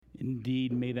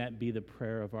Indeed, may that be the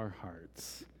prayer of our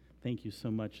hearts. Thank you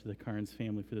so much to the Carnes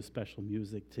family for the special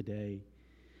music today.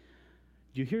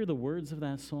 Do you hear the words of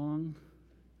that song?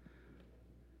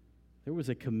 There was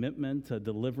a commitment, a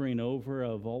delivering over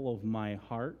of all of my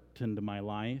heart and my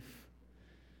life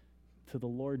to the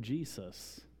Lord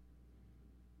Jesus.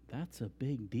 That's a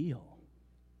big deal.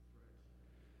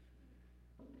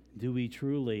 Do we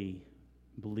truly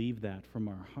believe that from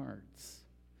our hearts?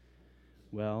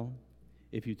 Well,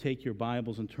 if you take your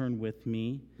Bibles and turn with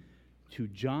me to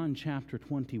John chapter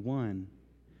 21,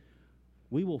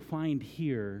 we will find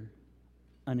here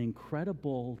an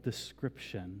incredible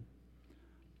description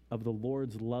of the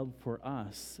Lord's love for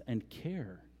us and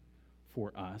care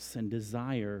for us and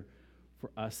desire for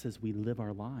us as we live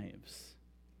our lives.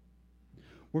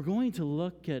 We're going to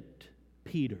look at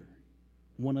Peter,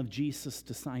 one of Jesus'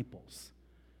 disciples.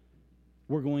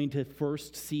 We're going to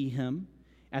first see him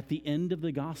at the end of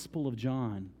the Gospel of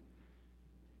John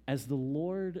as the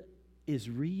Lord is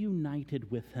reunited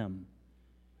with him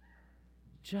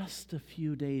just a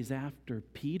few days after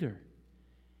Peter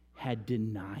had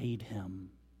denied him.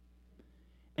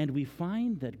 And we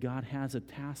find that God has a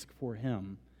task for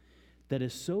him that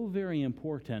is so very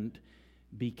important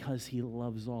because he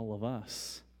loves all of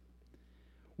us.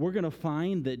 We're going to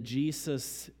find that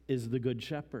Jesus is the good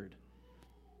shepherd.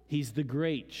 He's the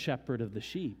great shepherd of the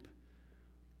sheep.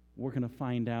 We're going to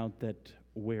find out that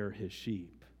we're his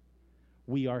sheep.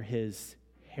 We are his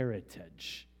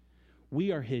heritage.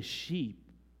 We are his sheep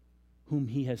whom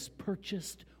he has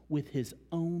purchased with his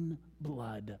own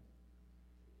blood.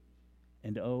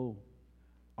 And oh,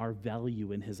 our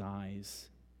value in his eyes.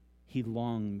 He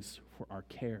longs for our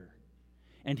care.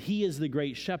 And he is the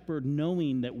great shepherd,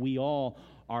 knowing that we all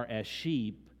are as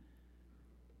sheep.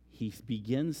 He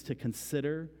begins to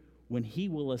consider when he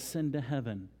will ascend to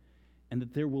heaven and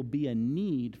that there will be a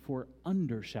need for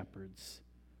under shepherds,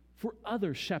 for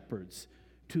other shepherds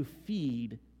to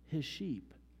feed his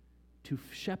sheep, to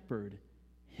shepherd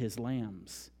his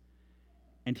lambs.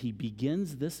 And he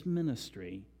begins this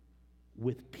ministry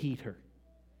with Peter.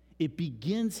 It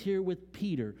begins here with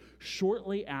Peter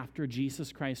shortly after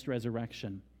Jesus Christ's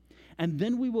resurrection. And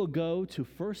then we will go to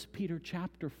 1 Peter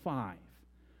chapter 5,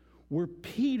 where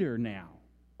Peter now,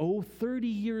 30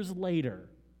 years later,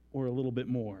 or a little bit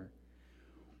more,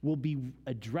 will be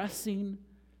addressing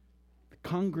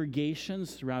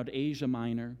congregations throughout Asia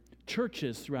Minor,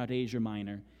 churches throughout Asia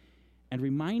Minor, and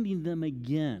reminding them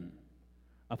again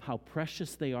of how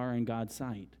precious they are in God's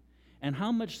sight, and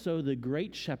how much so the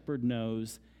great shepherd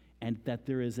knows, and that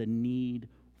there is a need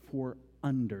for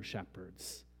under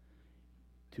shepherds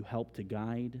to help to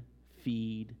guide,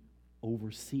 feed,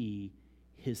 oversee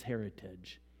his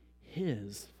heritage,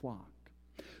 his flock.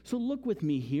 So look with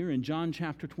me here in John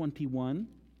chapter 21.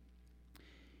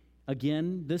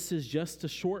 Again, this is just a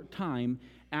short time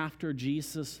after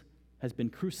Jesus has been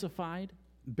crucified,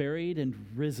 buried, and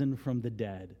risen from the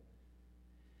dead.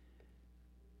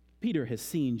 Peter has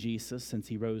seen Jesus since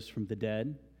he rose from the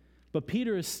dead, but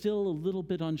Peter is still a little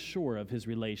bit unsure of his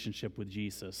relationship with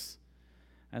Jesus,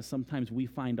 as sometimes we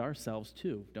find ourselves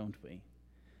too, don't we?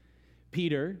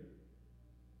 Peter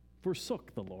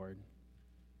forsook the Lord.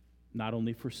 Not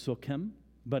only forsook him,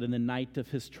 but in the night of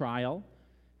his trial,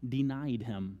 denied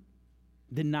him,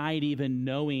 denied even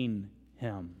knowing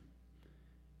him.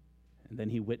 And then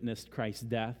he witnessed Christ's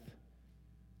death.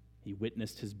 He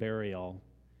witnessed his burial,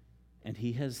 and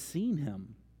he has seen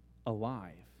him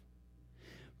alive.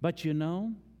 But you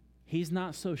know, he's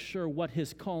not so sure what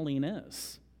his calling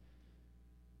is.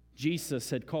 Jesus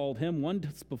had called him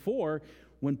once before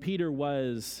when Peter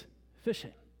was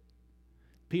fishing.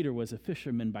 Peter was a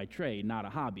fisherman by trade, not a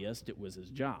hobbyist. It was his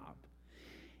job.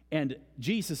 And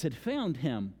Jesus had found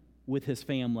him with his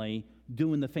family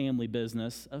doing the family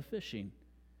business of fishing.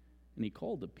 And he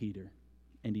called to Peter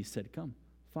and he said, "Come,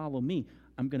 follow me.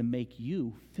 I'm going to make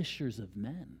you fishers of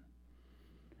men."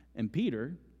 And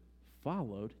Peter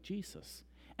followed Jesus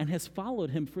and has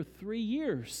followed him for 3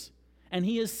 years. And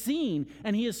he has seen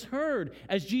and he has heard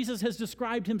as Jesus has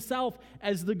described himself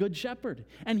as the good shepherd.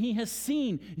 And he has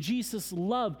seen Jesus'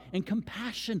 love and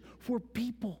compassion for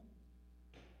people.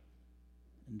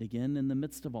 And again, in the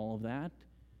midst of all of that,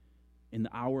 in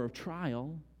the hour of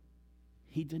trial,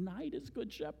 he denied his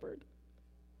good shepherd.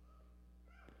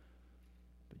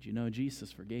 But you know,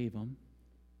 Jesus forgave him.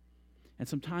 And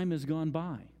some time has gone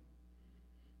by.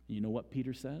 You know what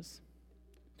Peter says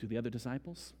to the other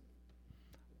disciples?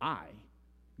 "I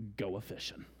go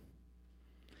a-fishing."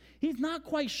 He's not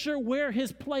quite sure where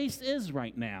his place is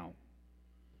right now.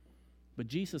 But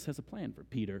Jesus has a plan for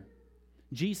Peter.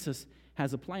 Jesus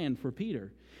has a plan for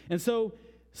Peter. And so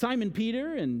Simon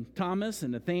Peter and Thomas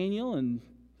and Nathanael and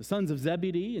the sons of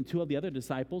Zebedee and two of the other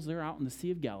disciples, they're out in the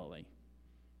Sea of Galilee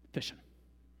fishing.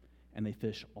 And they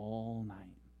fish all night.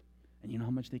 And you know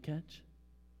how much they catch?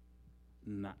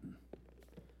 Nothing.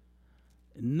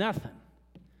 Nothing.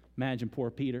 Imagine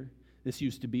poor Peter. This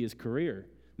used to be his career.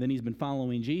 Then he's been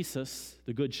following Jesus,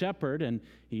 the Good Shepherd, and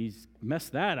he's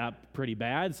messed that up pretty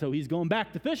bad. So he's going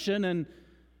back to fishing, and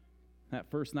that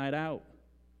first night out,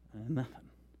 nothing.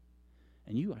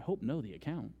 And you, I hope, know the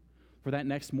account. For that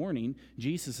next morning,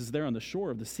 Jesus is there on the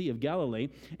shore of the Sea of Galilee,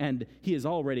 and he has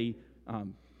already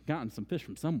gotten some fish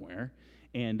from somewhere,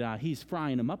 and he's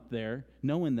frying them up there,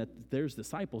 knowing that there's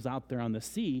disciples out there on the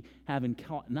sea having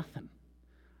caught nothing.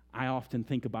 I often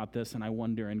think about this, and I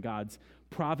wonder in God's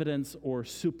providence or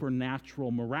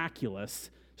supernatural, miraculous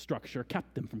structure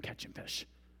kept them from catching fish,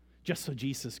 just so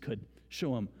Jesus could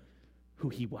show them who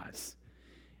he was.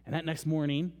 And that next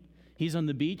morning, he's on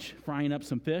the beach frying up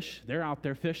some fish. They're out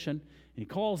there fishing, and he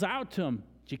calls out to them,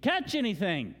 "Did you catch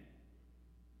anything?"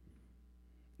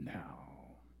 No.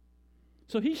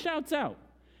 So he shouts out,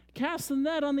 "Cast the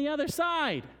net on the other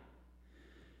side."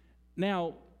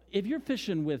 Now, if you're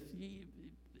fishing with,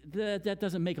 that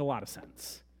doesn't make a lot of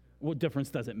sense. What difference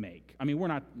does it make? I mean, we're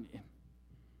not,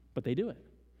 but they do it.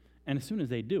 And as soon as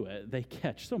they do it, they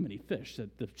catch so many fish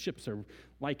that the ships are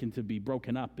likened to be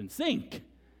broken up and sink.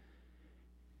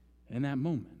 In that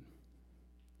moment,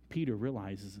 Peter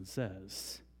realizes and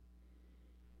says,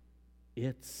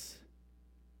 "It's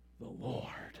the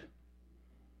Lord."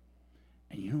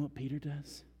 And you know what Peter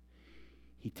does?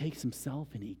 He takes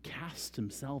himself and he casts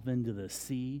himself into the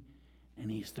sea and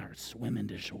he starts swimming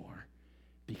to shore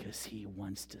because he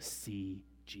wants to see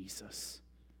Jesus.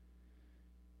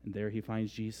 And there he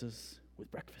finds Jesus with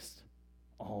breakfast,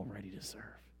 all ready to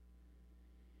serve.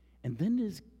 And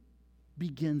then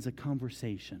begins a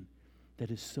conversation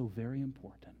that is so very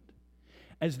important.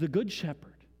 As the Good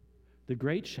Shepherd, the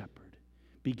Great Shepherd,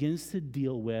 begins to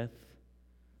deal with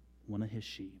one of his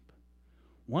sheep.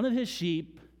 One of his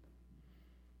sheep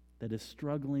that is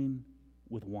struggling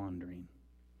with wandering,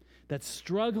 that's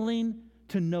struggling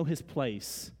to know his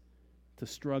place, to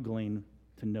struggling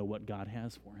to know what God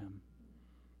has for him.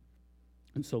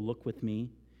 And so look with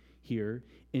me here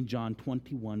in John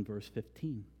 21, verse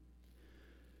 15.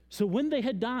 "So when they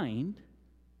had dined,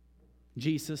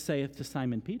 Jesus saith to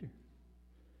Simon Peter,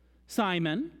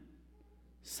 Simon,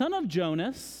 son of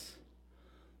Jonas,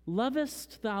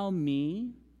 lovest thou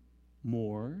me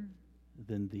more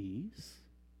than these?"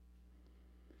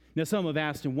 Now some have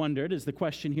asked and wondered, is the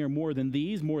question here more than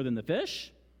these, more than the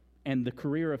fish and the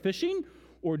career of fishing?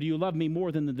 Or do you love me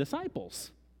more than the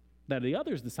disciples, that are the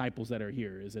other disciples that are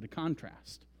here? Is it a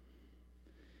contrast?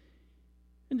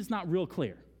 And it's not real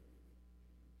clear.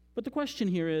 But the question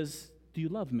here is, do you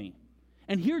love me?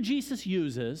 And here Jesus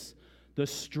uses the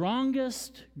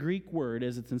strongest Greek word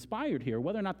as it's inspired here.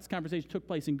 Whether or not this conversation took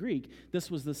place in Greek, this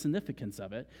was the significance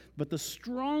of it. But the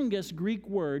strongest Greek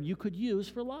word you could use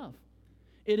for love.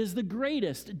 It is the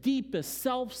greatest, deepest,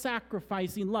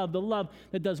 self-sacrificing love, the love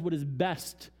that does what is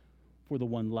best for the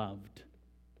one loved.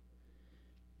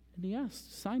 And he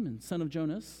asked, "Simon, son of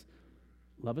Jonas,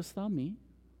 lovest thou me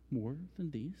more than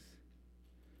these?"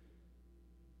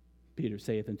 Peter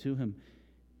saith unto him,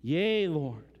 "Yea,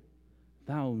 Lord,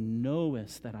 thou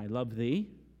knowest that I love thee."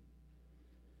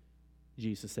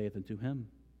 Jesus saith unto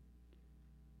him,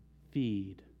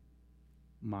 "Feed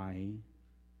my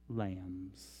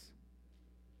lambs."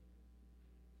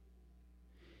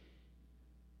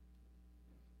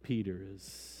 Peter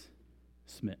is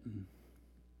smitten.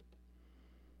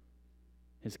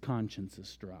 His conscience is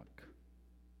struck.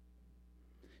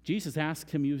 Jesus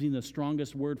asks him, using the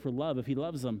strongest word for love, if he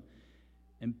loves him.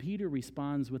 And Peter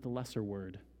responds with a lesser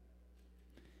word.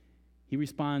 He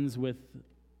responds with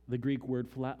the Greek word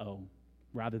phileo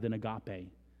rather than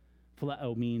agape.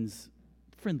 Phileo means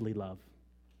friendly love,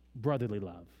 brotherly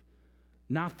love.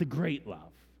 Not the great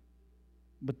love,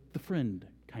 but the friend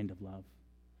kind of love.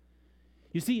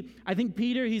 You see, I think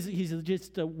Peter, he's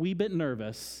just a wee bit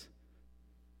nervous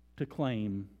to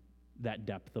claim that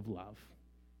depth of love.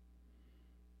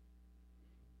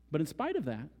 But in spite of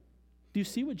that, do you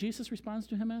see what Jesus responds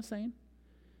to him as saying?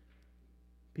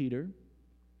 "Peter,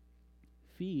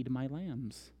 feed my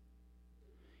lambs."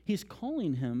 He's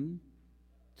calling him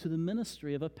to the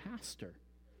ministry of a pastor.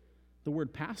 The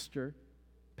word pastor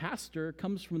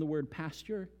comes from the word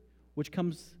pasture, which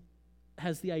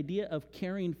has the idea of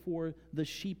caring for the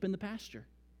sheep in the pasture.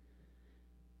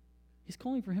 He's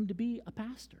calling for him to be a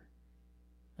pastor,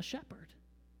 a shepherd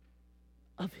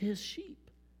of his sheep.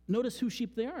 Notice whose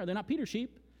sheep they are. They're not Peter's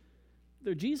sheep.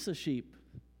 They're Jesus' sheep.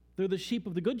 They're the sheep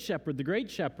of the Good Shepherd, the Great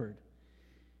Shepherd.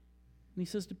 he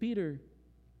says to Peter,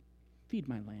 feed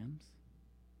my lambs.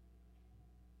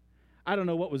 I don't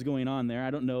know what was going on there. I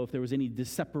don't know if there was any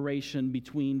separation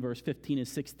between verse 15 and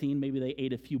 16. Maybe they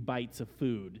ate a few bites of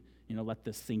food. Let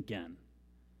this sink in. And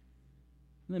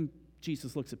then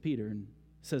Jesus looks at Peter and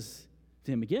says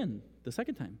to him again, the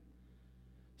second time,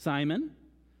 Simon,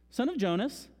 son of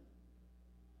Jonas,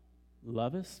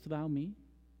 lovest thou me?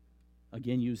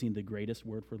 Again, using the greatest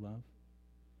word for love.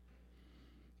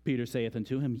 Peter saith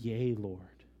unto him, Yea,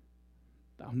 Lord,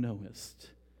 thou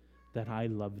knowest that I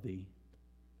love thee.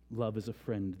 Love is a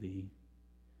friend thee.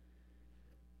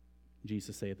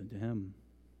 Jesus saith unto him,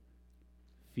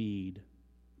 Feed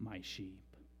my sheep.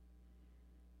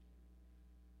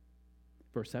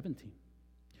 Verse 17.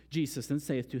 Jesus then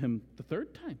saith to him the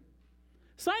third time,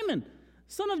 Simon,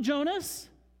 son of Jonas,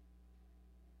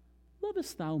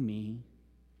 lovest thou me?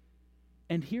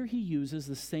 And here he uses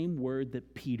the same word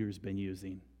that Peter's been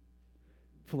using.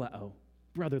 Phileo,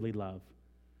 brotherly love.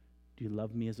 Do you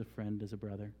love me as a friend, as a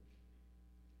brother?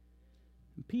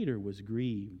 And Peter was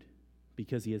grieved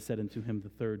because he had said unto him the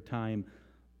third time,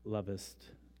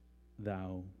 Lovest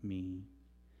thou me?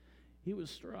 He was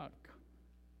struck.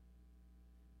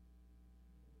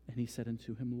 And he said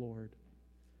unto him, Lord,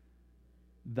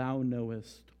 thou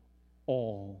knowest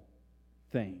all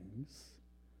things.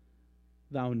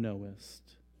 Thou knowest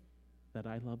that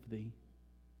I love thee.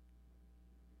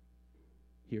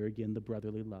 Here again the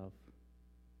brotherly love.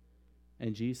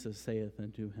 And Jesus saith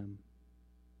unto him,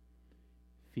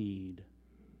 Feed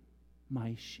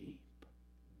my sheep.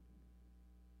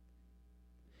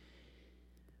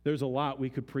 There's a lot we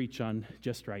could preach on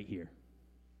just right here.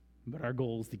 But our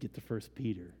goal is to get to 1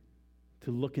 Peter,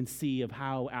 to look and see of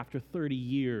how after 30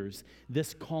 years,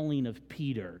 this calling of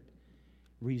Peter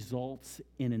results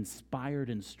in inspired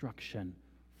instruction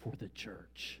for the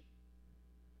church.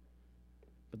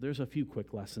 But there's a few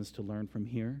quick lessons to learn from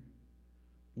here.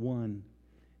 One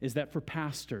is that for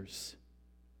pastors,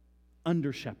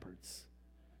 under shepherds,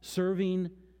 serving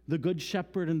the good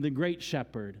shepherd and the great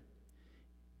shepherd,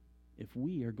 if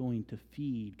we are going to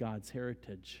feed God's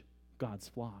heritage, God's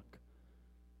flock,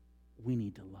 we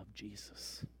need to love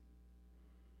Jesus.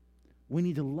 We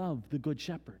need to love the good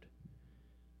shepherd.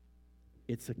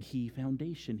 It's a key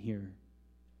foundation here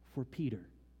for Peter,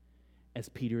 as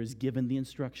Peter is given the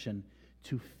instruction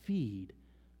to feed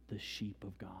the sheep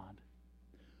of God.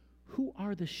 Who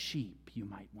are the sheep, you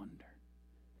might wonder?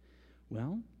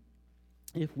 Well,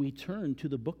 if we turn to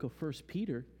the book of 1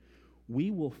 Peter, we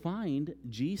will find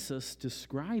Jesus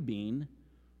describing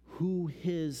who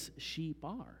his sheep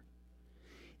are.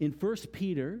 In 1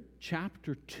 Peter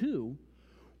chapter 2,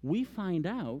 we find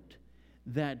out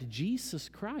that Jesus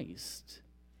Christ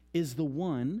is the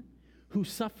one who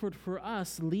suffered for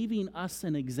us, leaving us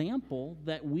an example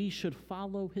that we should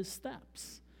follow his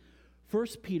steps. 1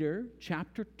 Peter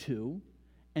chapter 2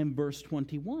 and verse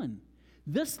 21.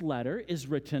 This letter is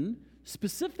written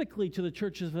specifically to the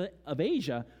churches of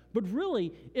Asia, but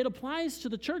really it applies to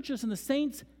the churches and the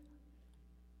saints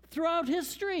throughout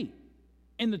history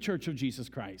in the Church of Jesus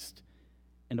Christ,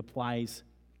 and applies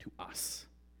to us.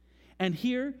 And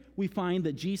here we find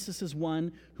that Jesus is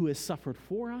one who has suffered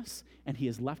for us, and he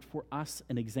has left for us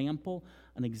an example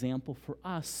for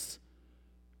us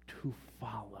to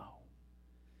follow.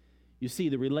 You see,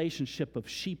 the relationship of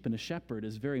sheep and a shepherd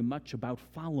is very much about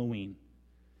following.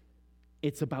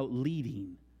 It's about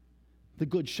leading. The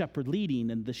good shepherd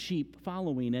leading and the sheep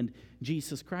following, and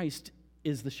Jesus Christ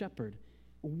is the shepherd.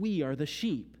 We are the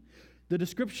sheep. The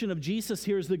description of Jesus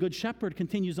here as the good shepherd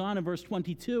continues on in verse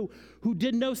 22, who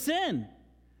did no sin,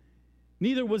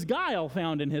 neither was guile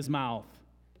found in his mouth.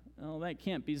 Well, that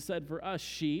can't be said for us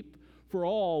sheep, for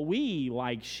all we,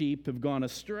 like sheep, have gone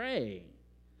astray.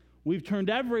 We've turned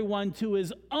everyone to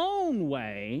his own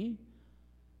way,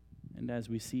 and as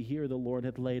we see here, the Lord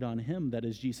hath laid on him, that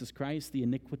is Jesus Christ, the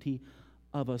iniquity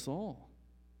of us all.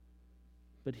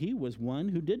 But he was one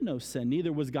who did no sin,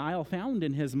 neither was guile found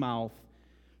in his mouth.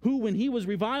 Who, when he was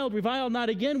reviled not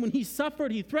again. When he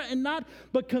suffered, he threatened not,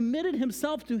 but committed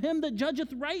himself to him that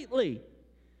judgeth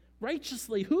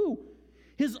righteously. Who?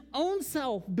 His own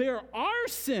self bare our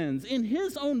sins in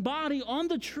his own body on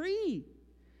the tree,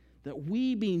 that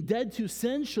we, being dead to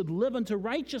sin, should live unto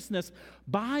righteousness,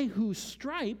 by whose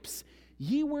stripes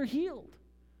ye were healed.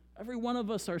 Every one of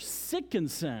us are sick in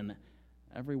sin.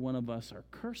 Every one of us are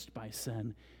cursed by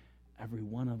sin. Every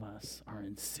one of us are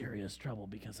in serious trouble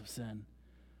because of sin.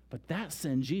 But that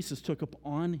sin Jesus took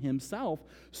upon himself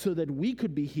so that we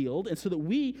could be healed and so that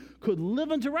we could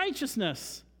live unto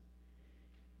righteousness.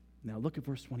 Now look at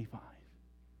verse 25.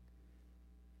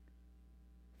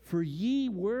 For ye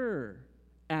were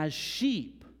as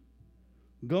sheep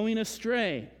going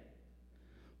astray,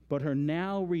 but are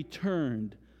now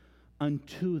returned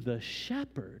unto the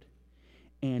shepherd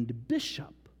and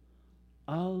bishop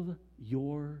of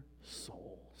your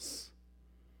souls.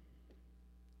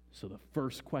 So the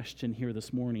first question here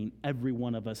this morning, every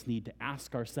one of us need to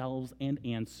ask ourselves and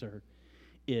answer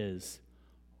is,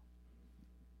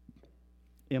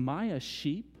 am I a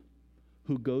sheep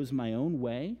who goes my own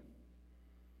way,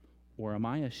 or am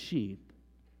I a sheep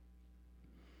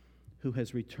who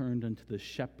has returned unto the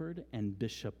shepherd and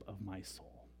bishop of my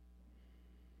soul?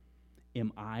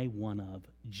 Am I one of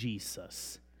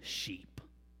Jesus' sheep?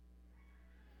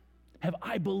 Have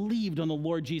I believed on the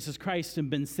Lord Jesus Christ and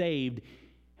been saved?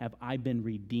 Have I been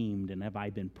redeemed and have I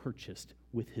been purchased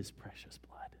with his precious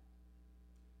blood?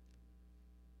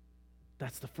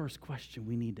 That's the first question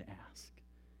we need to ask.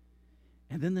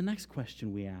 And then the next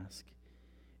question we ask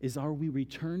is, are we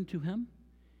returned to him?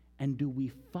 And do we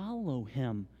follow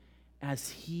him as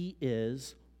he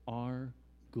is our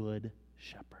good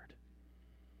shepherd?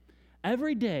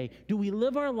 Every day, do we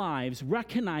live our lives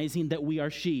recognizing that we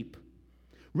are sheep?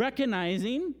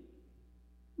 Recognizing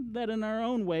that in our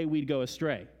own way we'd go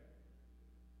astray,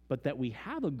 but that we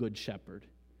have a good shepherd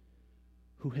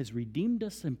who has redeemed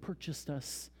us and purchased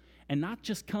us, and not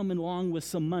just coming along with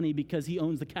some money because he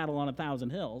owns the cattle on 1,000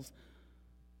 hills,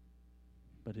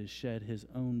 but has shed his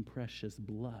own precious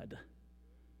blood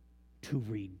to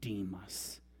redeem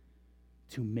us,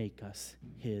 to make us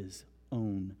his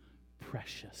own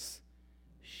precious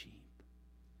sheep.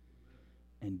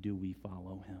 And do we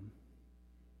follow him?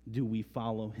 Do we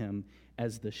follow him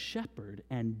as the shepherd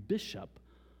and bishop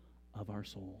of our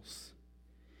souls?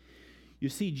 You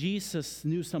see, Jesus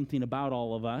knew something about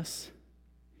all of us.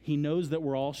 He knows that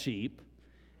we're all sheep,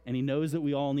 and he knows that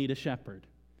we all need a shepherd.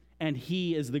 And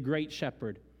he is the great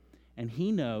shepherd. And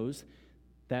he knows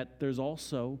that there's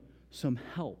also some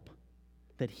help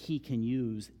that he can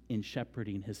use in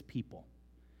shepherding his people.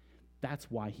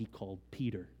 That's why he called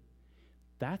Peter.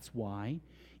 That's why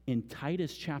in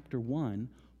Titus chapter 1,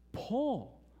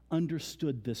 Paul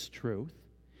understood this truth,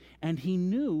 and he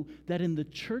knew that in the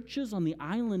churches on the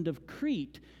island of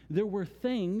Crete, there were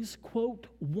things, quote,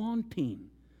 wanting.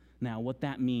 Now, what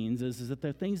that means is that there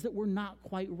are things that were not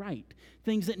quite right,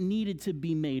 things that needed to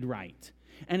be made right.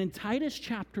 And in Titus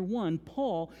chapter 1,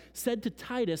 Paul said to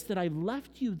Titus that I've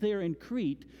left you there in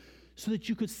Crete so that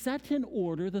you could set in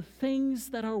order the things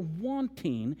that are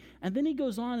wanting. And then he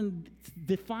goes on and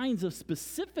defines a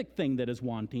specific thing that is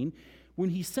wanting when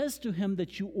he says to him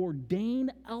that you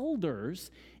ordain elders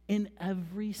in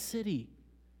every city.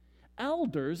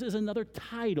 Elders is another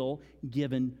title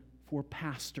given for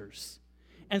pastors.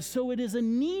 And so it is a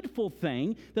needful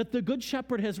thing that the Good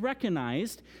Shepherd has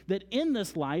recognized that in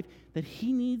this life that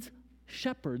he needs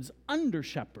shepherds, under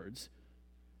shepherds,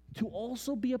 to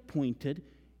also be appointed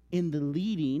in the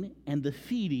leading and the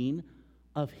feeding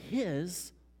of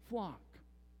his flock.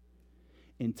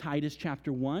 In Titus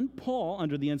chapter 1, Paul,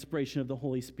 under the inspiration of the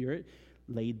Holy Spirit,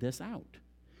 laid this out.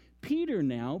 Peter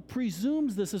now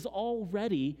presumes this is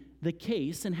already the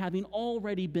case and having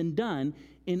already been done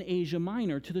in Asia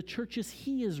Minor to the churches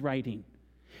he is writing.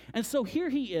 And so here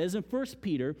he is in 1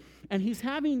 Peter, and he's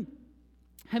having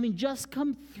just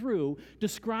come through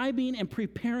describing and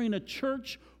preparing a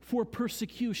church for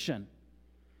persecution.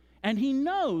 And he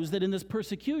knows that in this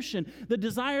persecution, the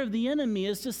desire of the enemy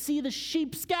is to see the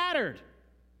sheep scattered.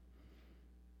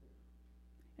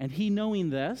 And he,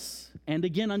 knowing this, and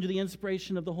again under the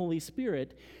inspiration of the Holy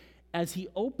Spirit, as he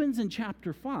opens in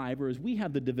chapter 5, or as we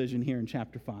have the division here in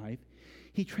chapter 5,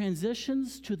 he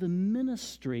transitions to the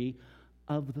ministry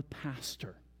of the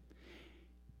pastor.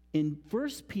 In 1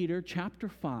 Peter chapter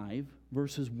 5,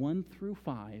 verses 1 through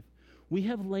 5, we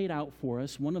have laid out for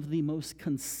us one of the most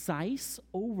concise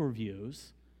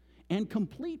overviews and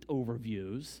complete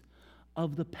overviews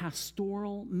of the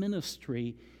pastoral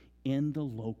ministry in the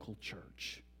local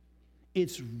church.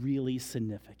 It's really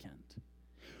significant.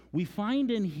 We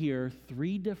find in here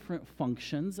 3 different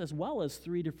functions as well as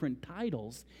 3 different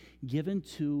titles given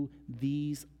to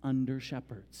these under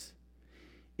shepherds.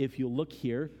 If you look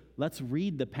here, let's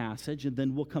read the passage and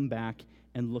then we'll come back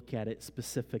and look at it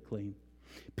specifically.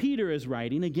 Peter is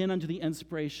writing, again under the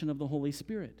inspiration of the Holy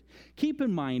Spirit. Keep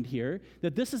in mind here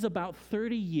that this is about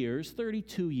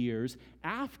 32 years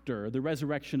after the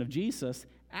resurrection of Jesus,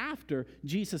 after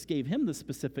Jesus gave him the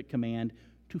specific command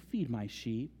to feed my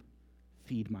sheep,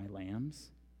 feed my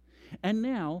lambs. And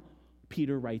now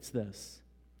Peter writes this: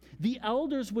 the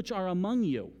elders which are among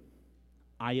you,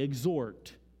 I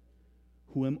exhort,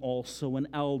 who am also an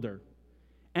elder,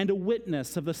 and a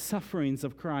witness of the sufferings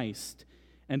of Christ,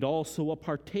 and also a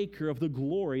partaker of the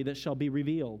glory that shall be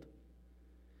revealed.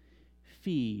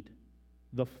 feed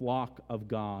the flock of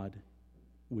God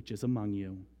which is among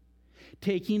you,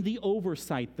 taking the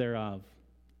oversight thereof,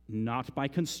 not by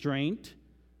constraint,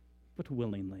 but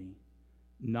willingly,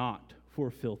 not for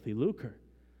filthy lucre,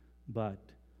 but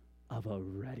of a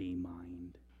ready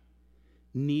mind,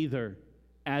 neither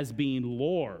as being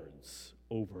lords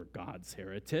over God's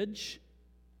heritage,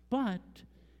 but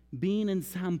being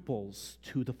ensamples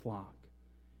to the flock.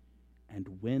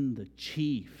 And when the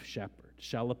chief shepherd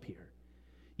shall appear,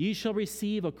 ye shall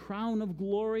receive a crown of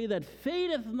glory that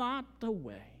fadeth not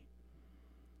away.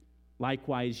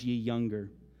 Likewise, ye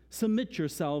younger, submit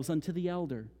yourselves unto the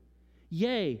elder.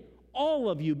 Yea, all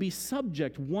of you be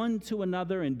subject one to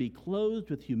another, and be clothed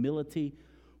with humility,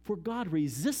 for God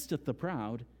resisteth the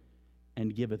proud,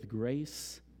 and giveth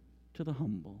grace to the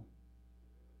humble.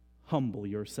 Humble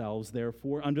yourselves,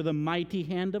 therefore, under the mighty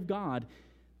hand of God,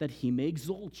 that he may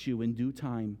exalt you in due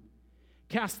time,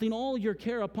 casting all your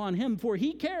care upon him, for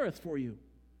he careth for you.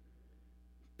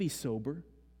 Be sober,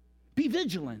 be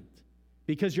vigilant,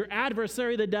 because your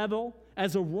adversary the devil,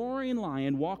 as a roaring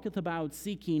lion, walketh about,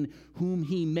 seeking whom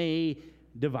he may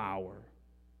devour.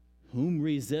 Whom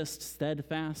resist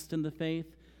steadfast in the faith,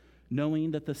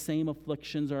 knowing that the same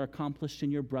afflictions are accomplished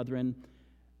in your brethren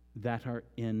that are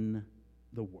in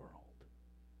the world.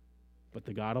 But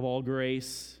the God of all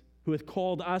grace, who hath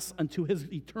called us unto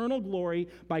his eternal glory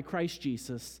by Christ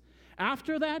Jesus,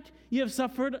 after that ye have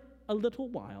suffered a little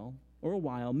while, or a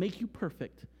while, make you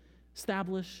perfect,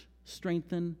 establish,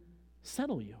 strengthen,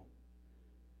 settle you.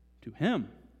 To him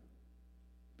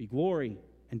be glory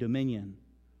and dominion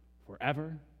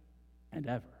forever and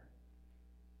ever.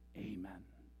 Amen.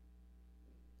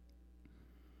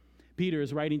 Peter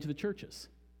is writing to the churches.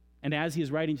 And as he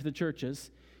is writing to the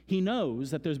churches, he knows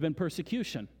that there's been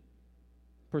persecution.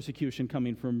 Persecution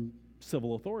coming from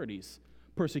civil authorities.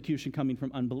 Persecution coming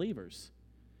from unbelievers.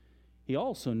 He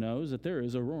also knows that there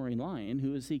is a roaring lion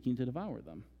who is seeking to devour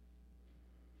them.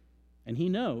 And he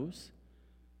knows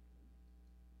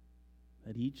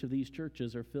that each of these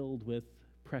churches are filled with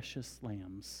precious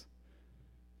lambs,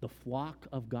 the flock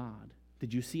of God.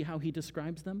 Did you see how he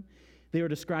describes them? They are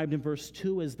described in verse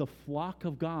 2 as the flock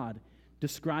of God,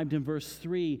 described in verse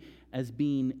 3 as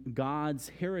being God's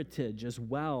heritage as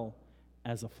well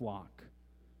as a flock.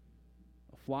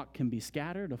 A flock can be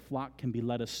scattered, a flock can be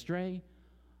led astray,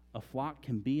 a flock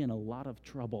can be in a lot of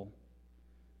trouble.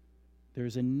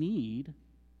 There's a need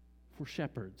for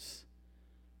shepherds.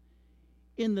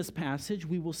 In this passage,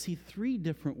 we will see three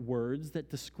different words that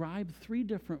describe three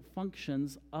different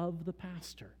functions of the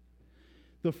pastor.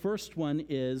 The first one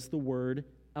is the word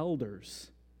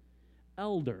elders.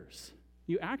 Elders.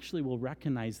 You actually will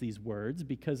recognize these words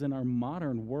because in our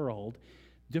modern world,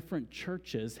 different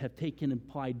churches have taken and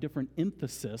applied different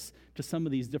emphasis to some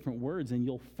of these different words, and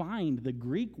you'll find the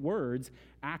Greek words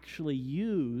actually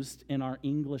used in our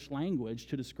English language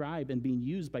to describe and being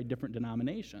used by different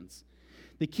denominations.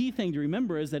 The key thing to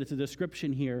remember is that it's a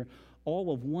description here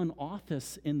all of one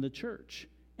office in the church,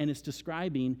 and it's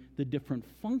describing the different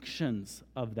functions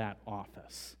of that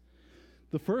office.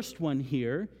 The first one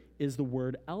here is the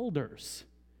word elders.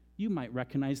 You might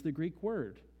recognize the Greek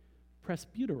word,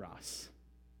 presbyteros.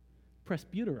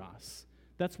 Presbyteros.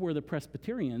 That's where the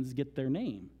Presbyterians get their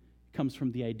name. It comes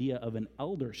from the idea of an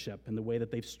eldership and the way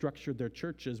that they've structured their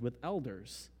churches with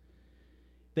elders.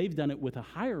 They've done it with a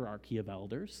hierarchy of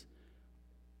elders.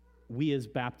 We as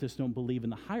Baptists don't believe in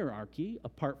the hierarchy,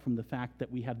 apart from the fact that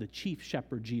we have the chief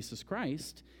shepherd, Jesus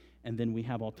Christ, and then we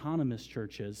have autonomous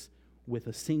churches with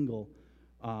a single,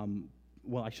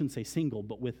 well, I shouldn't say single,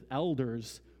 but with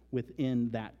elders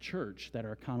within that church that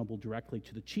are accountable directly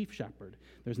to the chief shepherd.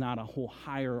 There's not a whole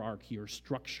hierarchy or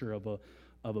structure of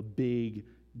a big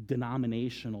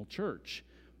denominational church.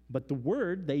 But the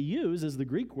word they use is the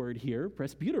Greek word here,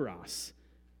 presbyteros,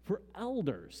 for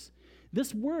elders.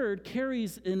 This word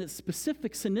carries in its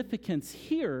specific significance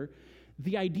here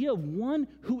the idea of one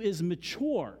who is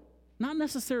mature, not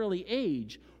necessarily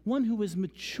age, one who is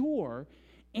mature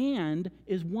and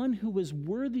is one who is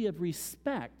worthy of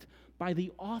respect by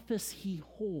the office he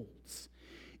holds.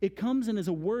 It comes in as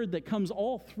a word that comes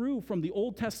all through from the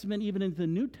Old Testament even into the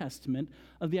New Testament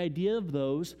of the idea of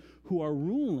those who are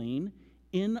ruling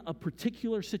in a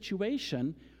particular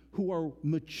situation who are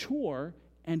mature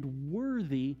and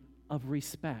worthy of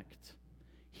respect.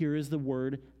 Here is the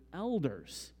word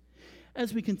elders.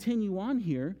 As we continue on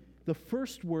here, the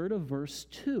first word of verse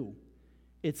 2,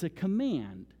 it's a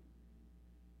command,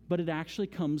 but it actually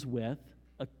comes with,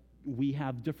 we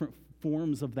have different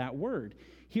forms of that word.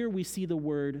 Here we see the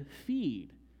word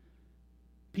feed.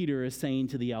 Peter is saying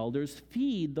to the elders,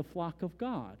 feed the flock of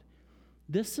God.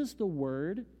 This is the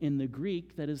word in the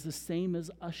Greek that is the same as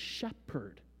a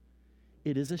shepherd.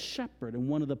 It is a shepherd, and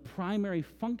one of the primary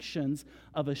functions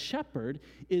of a shepherd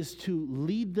is to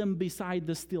lead them beside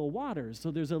the still waters.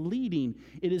 So there's a leading.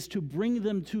 It is to bring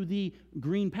them to the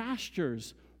green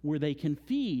pastures where they can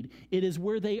feed. It is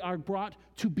where they are brought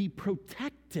to be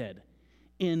protected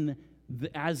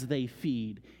as they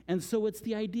feed. And so it's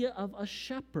the idea of a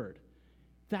shepherd.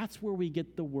 That's where we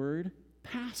get the word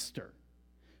pastor.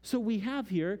 So we have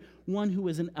here one who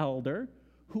is an elder,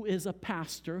 who is a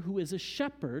pastor, who is a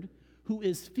shepherd, who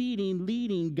is feeding,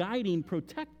 leading, guiding,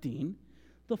 protecting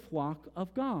the flock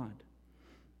of God.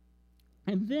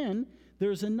 And then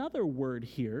there's another word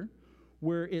here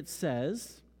where it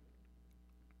says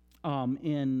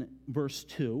in verse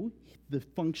 2, the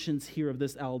functions here of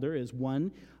this elder is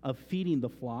one of feeding the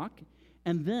flock.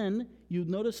 And then you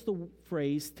notice the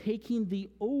phrase, taking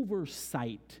the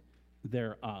oversight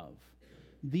thereof.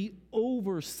 The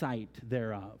oversight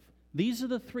thereof. These are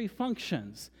the three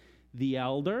functions. The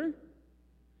elder,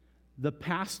 the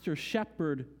pastor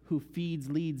shepherd who feeds,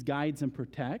 leads, guides, and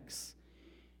protects.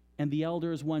 And the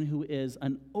elder is one who is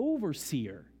an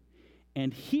overseer.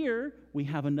 And here we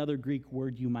have another Greek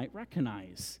word you might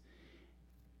recognize.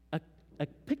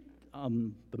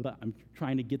 I'm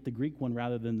trying to get the Greek one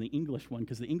rather than the English one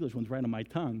because the English one's right on my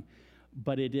tongue.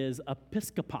 But it is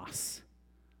episkopos.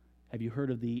 Have you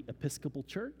heard of the Episcopal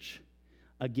Church?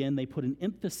 Again, they put an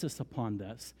emphasis upon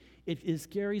this. It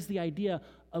carries the idea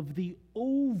of the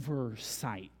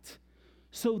oversight.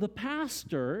 So the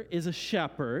pastor is a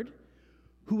shepherd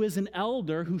who is an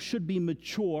elder who should be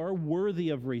mature, worthy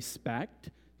of respect,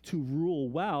 to rule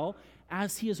well,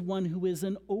 as he is one who is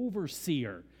an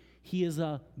overseer. He is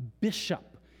a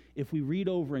bishop. If we read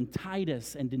over in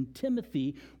Titus and in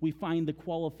Timothy, we find the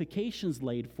qualifications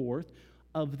laid forth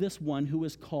of this one who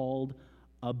is called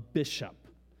a bishop.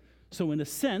 So in a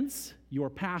sense, your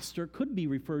pastor could be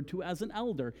referred to as an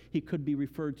elder. He could be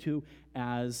referred to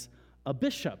as a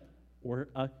bishop or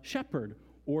a shepherd,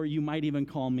 or you might even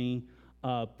call me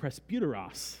a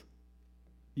presbyteros.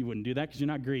 You wouldn't do that because you're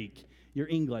not Greek. You're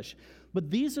English. But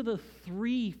these are the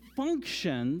three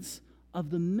functions of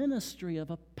the ministry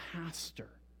of a pastor.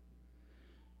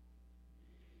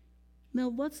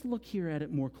 Now let's look here at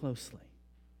it more closely.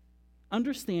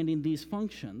 Understanding these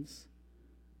functions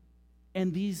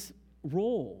and these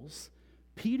roles,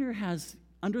 Peter has,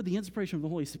 under the inspiration of the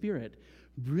Holy Spirit,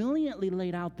 brilliantly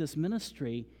laid out this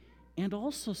ministry and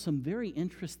also some very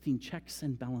interesting checks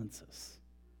and balances.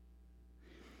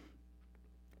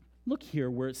 Look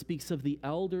here where it speaks of the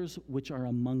elders which are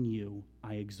among you,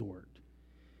 I exhort.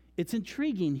 It's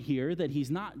intriguing here that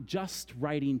he's not just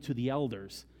writing to the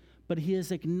elders, but he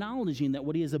is acknowledging that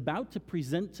what he is about to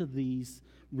present to these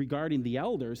regarding the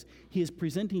elders, he is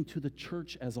presenting to the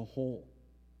church as a whole.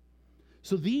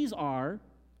 So these are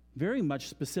very much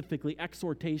specifically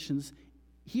exhortations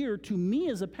here to me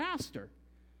as a pastor,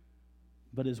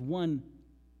 but as one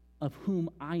of whom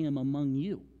I am among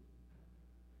you.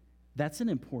 That's an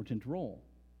important role.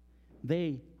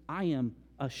 I am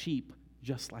a sheep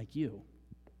just like you.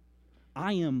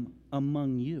 I am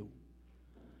among you.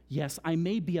 Yes, I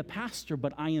may be a pastor,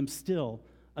 but I am still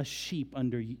a sheep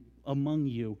among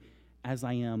you, as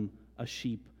I am a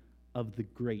sheep of the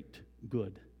great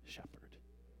good shepherd.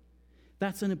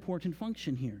 That's an important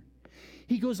function here.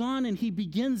 He goes on and he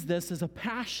begins this as a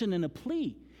passion and a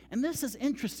plea. And this is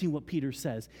interesting what Peter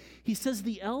says. He says,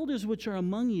 the elders which are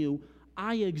among you,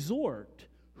 I exhort,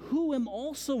 who am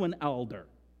also an elder.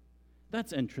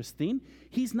 That's interesting.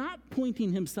 He's not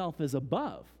pointing himself as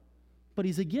above, but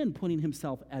he's again pointing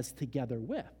himself as together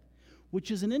with,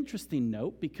 which is an interesting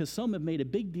note because some have made a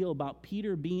big deal about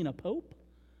Peter being a pope.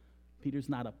 Peter's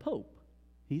not a pope.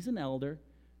 He's an elder,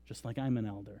 just like I'm an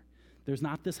elder. There's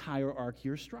not this hierarchy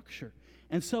or structure.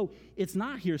 And so it's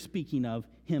not here speaking of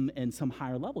him in some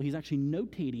higher level. He's actually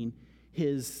notating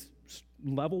his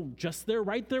level just there,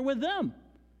 right there with them,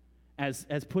 as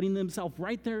putting himself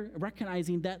right there,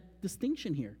 recognizing that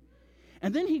distinction here.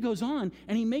 And then he goes on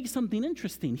and he makes something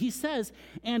interesting. He says,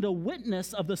 and a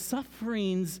witness of the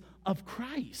sufferings of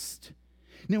Christ.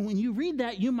 Now, when you read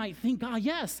that, you might think,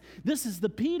 yes, this is the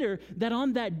Peter that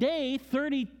on that day,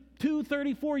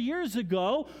 34 years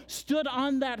ago, stood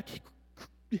on that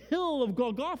hill of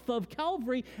Golgotha, of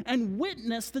Calvary, and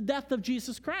witnessed the death of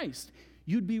Jesus Christ.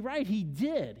 You'd be right, he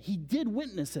did. He did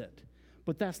witness it.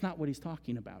 But that's not what he's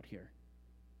talking about here.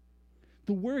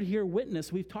 The word here,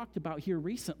 witness, we've talked about here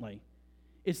recently.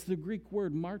 It's the Greek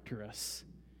word martyros.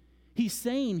 He's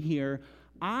saying here,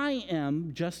 I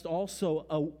am just also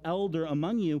an elder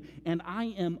among you, and I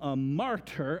am a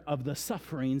martyr of the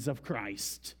sufferings of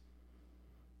Christ.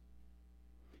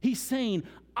 He's saying,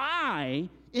 I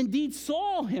indeed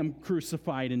saw him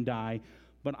crucified and die,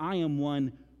 but I am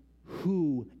one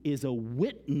who is a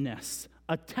witness,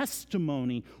 a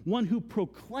testimony, one who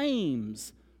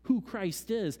proclaims who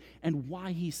Christ is and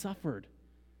why he suffered,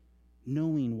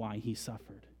 knowing why he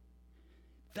suffered.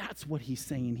 That's what he's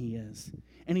saying he is.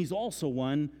 And he's also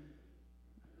one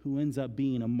who ends up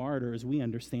being a martyr, as we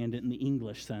understand it in the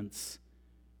English sense,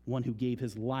 one who gave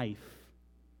his life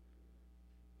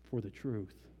for the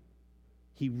truth.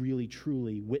 He really,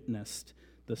 truly witnessed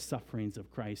the sufferings of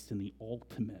Christ in the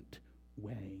ultimate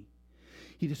way.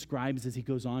 He describes, as he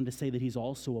goes on to say, that he's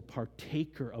also a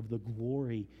partaker of the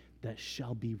glory that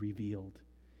shall be revealed.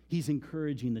 He's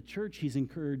encouraging the church, he's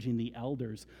encouraging the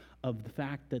elders of the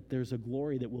fact that there's a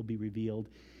glory that will be revealed.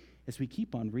 As we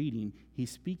keep on reading,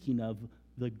 he's speaking of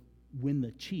when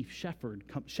the chief shepherd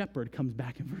comes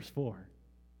back in verse 4.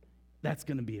 That's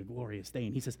going to be a glorious day.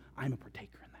 And he says, I'm a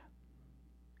partaker in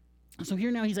that. So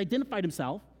here now he's identified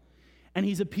himself, and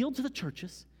he's appealed to the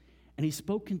churches, and he's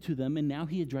spoken to them, and now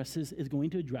he is going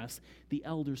to address the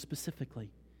elders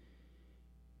specifically.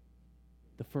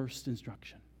 The first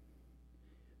instruction: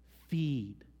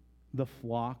 feed the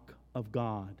flock of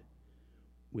God,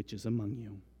 which is among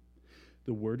you.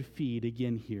 The word feed,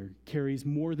 again here, carries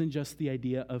more than just the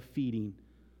idea of feeding.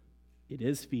 It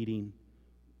is feeding,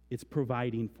 it's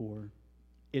providing for,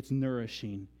 it's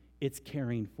nourishing, it's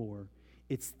caring for,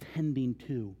 it's tending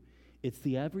to. It's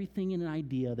the everything and an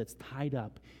idea that's tied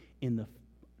up in the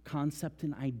concept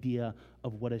and idea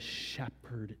of what a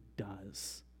shepherd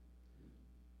does.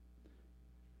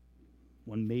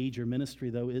 One major ministry,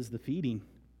 though, is the feeding,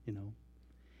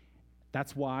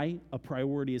 That's why a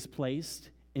priority is placed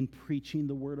in preaching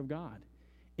the Word of God,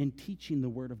 in teaching the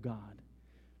Word of God,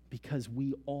 because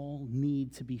we all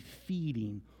need to be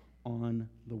feeding on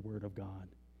the Word of God.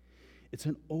 It's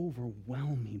an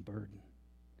overwhelming burden.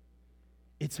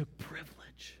 It's a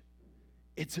privilege.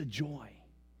 It's a joy.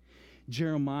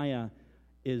 Jeremiah,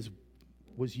 though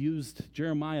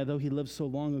he lived so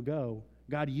long ago,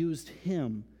 God used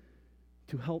him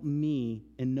to help me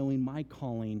in knowing my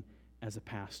calling as a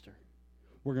pastor.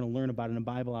 We're going to learn about it in a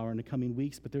Bible hour in the coming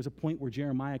weeks, but there's a point where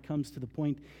Jeremiah comes to the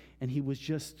point, and he was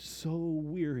just so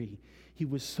weary. He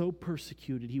was so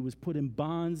persecuted. He was put in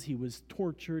bonds. He was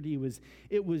tortured.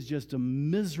 It was just a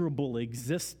miserable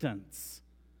existence.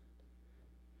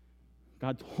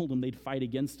 God told him they'd fight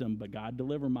against him, but God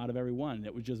delivered him out of every one.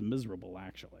 It was just miserable,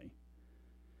 actually.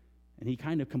 And he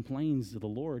kind of complains to the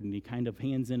Lord, and he kind of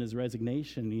hands in his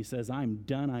resignation, and he says, I'm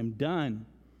done.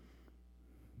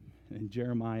 And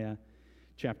Jeremiah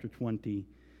chapter 20,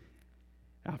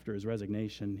 after his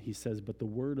resignation, he says, but the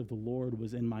word of the Lord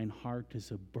was in mine heart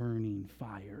as a burning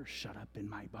fire shut up in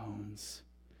my bones.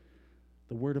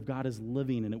 The word of God is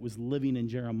living, and it was living in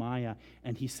Jeremiah,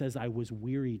 and he says, I was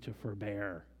weary to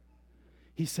forbear.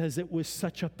 He says it was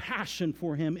such a passion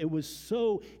for him. It was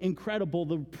so incredible,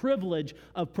 the privilege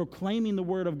of proclaiming the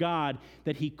word of God,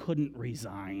 that he couldn't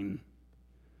resign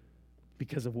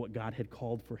because of what God had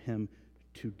called for him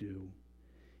to do.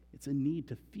 It's a need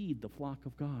to feed the flock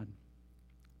of God.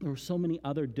 There were so many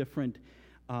other different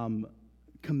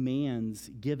commands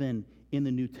given in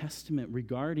the New Testament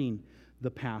regarding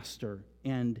the pastor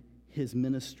and his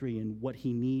ministry and what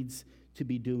he needs to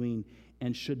be doing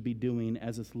and should be doing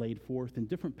as it's laid forth in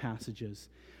different passages.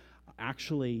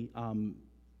 Actually,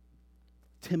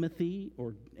 Timothy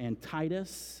and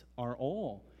Titus are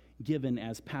all given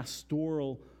as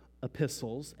pastoral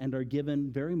epistles and are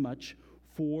given very much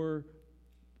for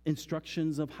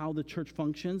instructions of how the church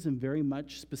functions and very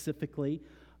much specifically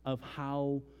of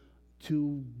how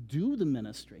to do the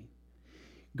ministry.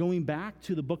 Going back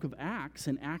to the book of Acts,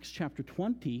 in Acts chapter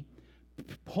 20,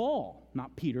 Paul,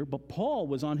 not Peter, but Paul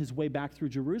was on his way back through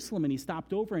Jerusalem, and he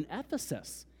stopped over in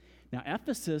Ephesus. Now,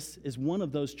 Ephesus is one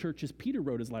of those churches Peter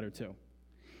wrote his letter to.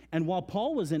 And while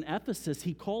Paul was in Ephesus,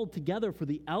 he called together for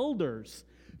the elders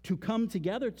to come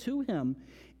together to him,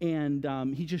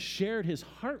 and he just shared his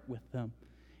heart with them.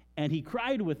 And he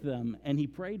cried with them, and he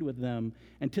prayed with them,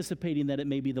 anticipating that it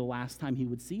may be the last time he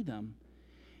would see them.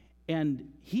 And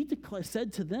he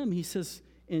said to them, he says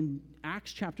in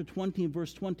Acts chapter 20 and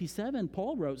verse 27,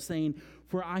 Paul wrote, saying,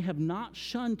 for I have not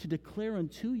shunned to declare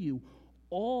unto you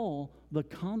all the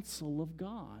counsel of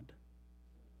God.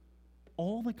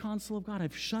 All the counsel of God.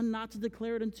 I've shunned not to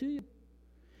declare it unto you.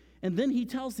 And then he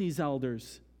tells these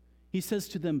elders, he says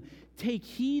to them, take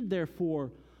heed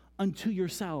therefore unto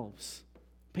yourselves.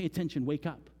 Pay attention, wake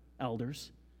up,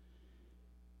 elders.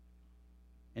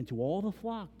 And to all the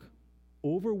flock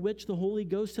over which the Holy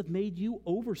Ghost hath made you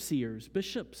overseers,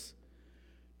 bishops,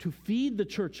 to feed the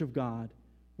church of God,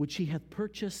 which he hath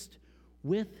purchased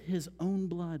with his own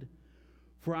blood.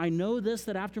 For I know this,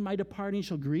 that after my departing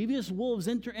shall grievous wolves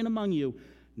enter in among you,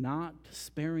 not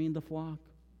sparing the flock.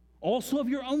 Also of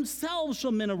your own selves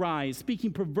shall men arise,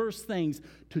 speaking perverse things,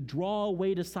 to draw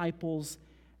away disciples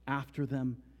after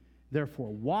them.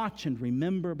 Therefore watch and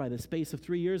remember, by the space of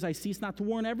 3 years I cease not to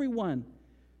warn everyone,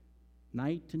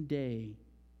 night and day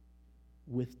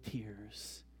with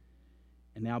tears.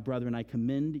 And now, brethren, I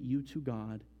commend you to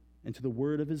God and to the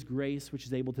word of his grace, which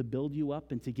is able to build you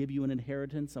up and to give you an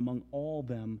inheritance among all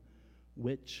them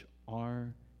which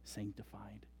are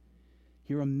sanctified.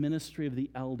 Here, a ministry of the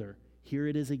elder. Here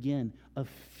it is again, of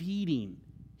feeding.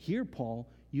 Here Paul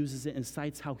uses it and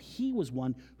cites how he was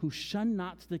one who shunned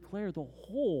not to declare the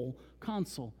whole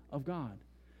counsel of God.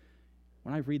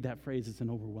 When I read that phrase, it's an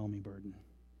overwhelming burden.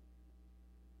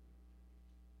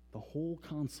 The whole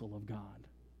counsel of God.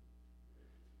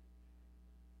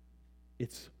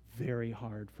 It's very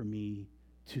hard for me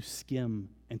to skim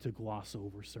and to gloss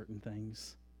over certain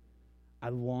things. I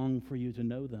long for you to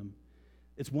know them.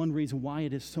 It's one reason why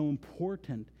it is so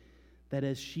important that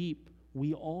as sheep,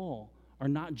 we all are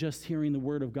not just hearing the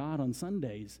word of God on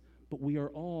Sundays, but we are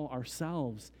all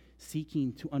ourselves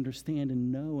seeking to understand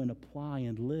and know and apply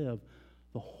and live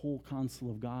the whole counsel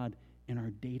of God in our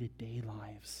day-to-day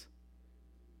lives.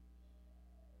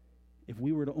 If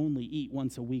we were to only eat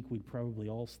once a week, we'd probably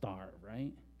all starve,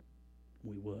 right?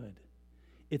 We would.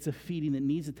 It's a feeding that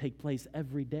needs to take place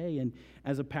every day. And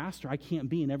as a pastor, I can't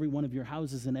be in every one of your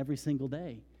houses and every single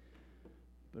day.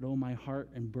 But oh, my heart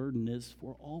and burden is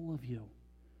for all of you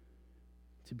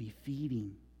to be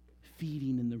feeding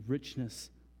in the richness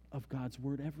of God's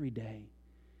word every day.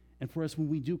 And for us, when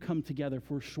we do come together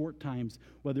for short times,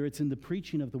 whether it's in the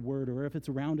preaching of the word or if it's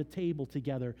around a table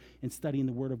together and studying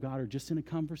the word of God or just in a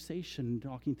conversation and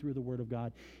talking through the word of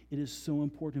God, it is so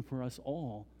important for us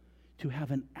all to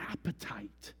have an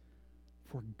appetite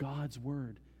for God's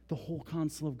word, the whole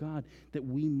counsel of God, that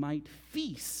we might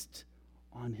feast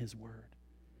on his word.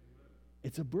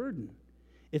 It's a burden.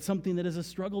 It's something that is a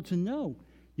struggle to know.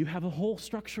 You have a whole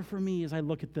structure for me as I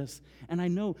look at this. And I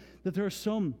know that there are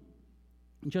some.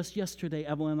 Just yesterday,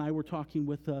 Evelyn and I were talking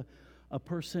with a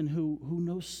person who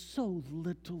knows so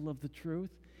little of the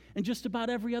truth. And just about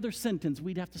every other sentence,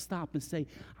 we'd have to stop and say,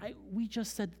 we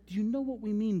just said, do you know what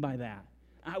we mean by that?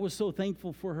 I was so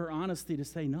thankful for her honesty to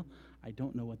say, no, I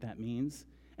don't know what that means.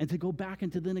 And to go back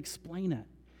and to then explain it.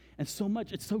 And so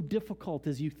much, it's so difficult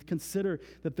as you consider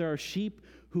that there are sheep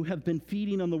who have been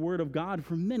feeding on the word of God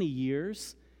for many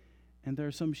years. And there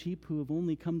are some sheep who have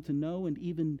only come to know and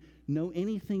even know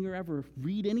anything or ever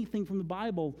read anything from the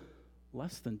Bible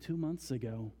less than 2 months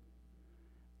ago.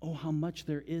 Oh, how much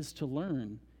there is to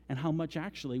learn and how much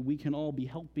actually we can all be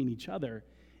helping each other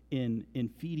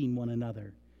in feeding one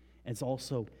another. It's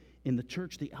also in the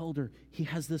church, the elder, he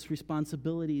has this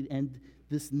responsibility and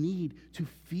this need to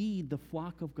feed the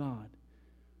flock of God,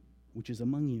 which is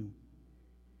among you.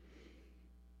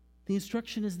 The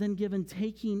instruction is then given,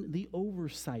 taking the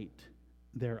oversight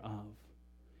thereof.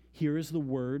 Here is the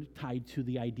word tied to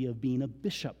the idea of being a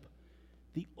bishop,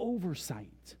 the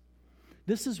oversight.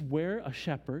 This is where a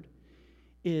shepherd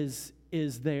is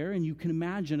there, and you can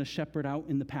imagine a shepherd out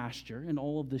in the pasture and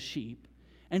all of the sheep,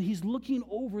 and he's looking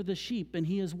over the sheep and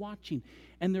he is watching.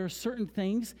 And there are certain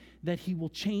things that he will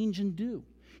change and do.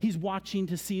 He's watching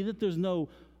to see that there's no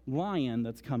lion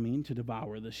that's coming to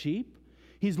devour the sheep.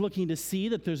 He's looking to see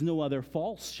that there's no other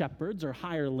false shepherds or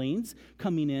hirelings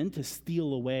coming in to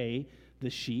steal away the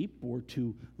sheep or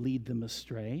to lead them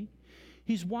astray.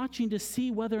 He's watching to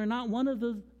see whether or not one of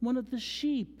the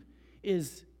sheep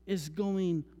is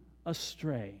going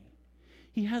astray.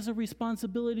 He has a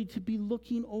responsibility to be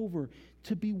looking over,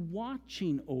 to be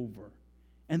watching over,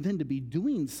 and then to be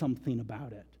doing something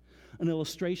about it. An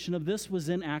illustration of this was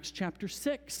in Acts chapter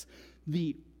 6.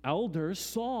 The elders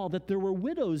saw that there were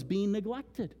widows being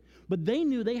neglected, but they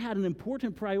knew they had an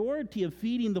important priority of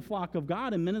feeding the flock of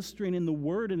God and ministering in the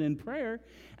word and in prayer.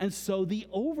 And so the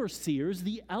overseers,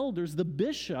 the elders, the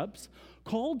bishops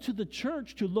called to the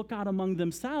church to look out among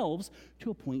themselves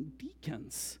to appoint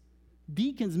deacons,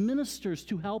 ministers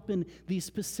to help in these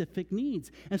specific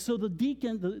needs. And so the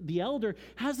deacon, the elder,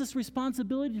 has this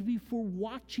responsibility to be for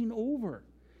watching over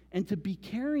and to be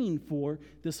caring for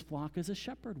this flock as a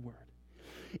shepherd would.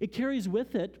 It carries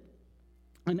with it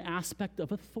an aspect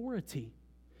of authority.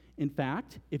 In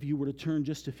fact, if you were to turn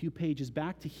just a few pages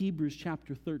back to Hebrews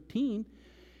chapter 13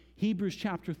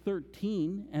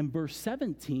 and verse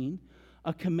 17,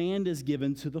 a command is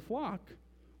given to the flock,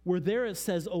 where there it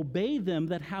says, obey them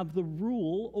that have the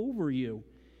rule over you,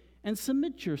 and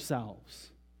submit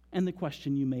yourselves. And the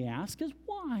question you may ask is,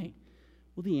 why?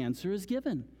 Well, the answer is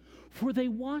given. For they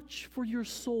watch for your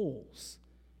souls,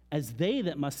 as they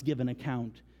that must give an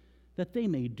account, that they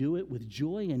may do it with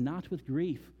joy and not with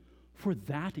grief, for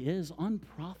that is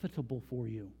unprofitable for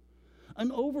you.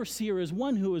 An overseer is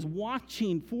one who is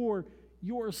watching for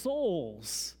your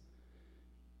souls.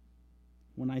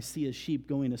 When I see a sheep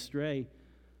going astray,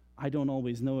 I don't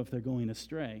always know if they're going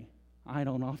astray. I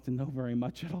don't often know very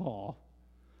much at all.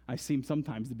 I seem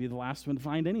sometimes to be the last one to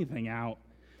find anything out.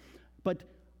 But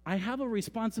I have a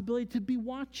responsibility to be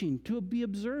watching, to be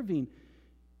observing,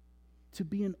 to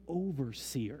be an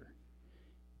overseer.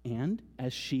 And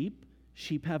as sheep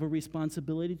have a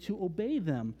responsibility to obey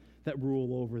them that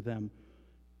rule over them.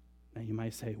 Now you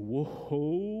might say,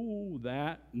 whoa,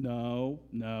 no.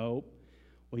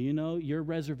 Well, you know, your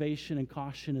reservation and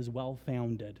caution is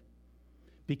well-founded,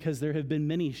 because there have been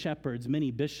many shepherds,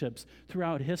 many bishops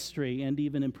throughout history and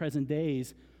even in present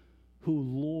days who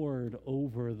lord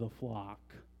over the flock.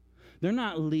 They're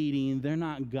not leading, they're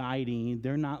not guiding,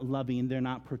 they're not loving, they're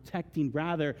not protecting.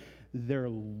 Rather, they're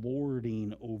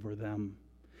lording over them.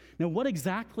 Now, what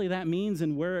exactly that means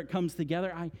and where it comes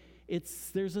together,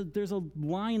 there's a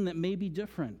line that may be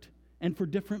different, and for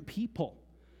different people.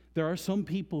 There are some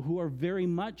people who are very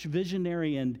much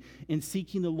visionary and in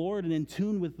seeking the Lord and in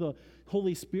tune with the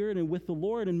Holy Spirit and with the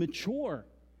Lord and mature,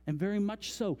 and very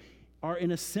much so are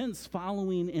in a sense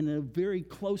following in a very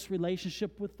close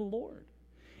relationship with the Lord.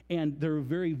 And they're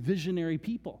very visionary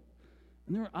people.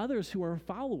 And there are others who are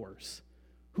followers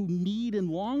who need and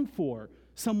long for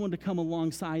someone to come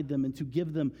alongside them and to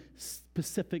give them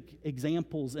specific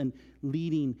examples and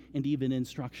leading and even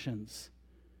instructions.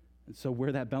 And so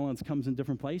where that balance comes in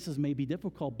different places may be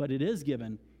difficult, but it is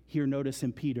given. Here, notice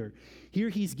in Peter. Here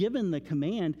he's given the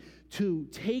command to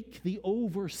take the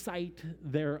oversight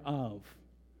thereof.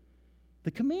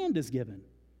 The command is given.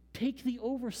 Take the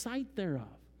oversight thereof.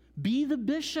 Be the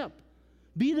bishop.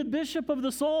 Be the bishop of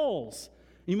the souls.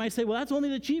 You might say, well, that's only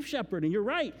the chief shepherd. And you're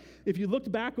right. If you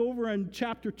look back over in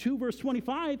chapter 2, verse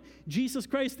 25, Jesus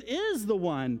Christ is the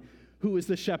one who is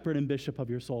the shepherd and bishop of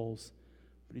your souls.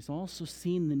 But he's also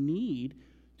seen the need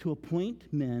to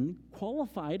appoint men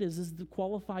qualified, as the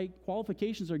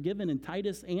qualifications are given in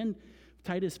Titus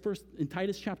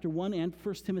chapter 1 and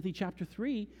 1 Timothy chapter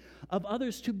 3, of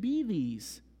others to be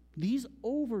these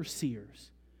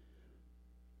overseers.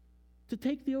 To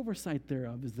take the oversight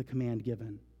thereof is the command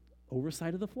given.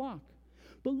 Oversight of the flock.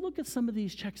 But look at some of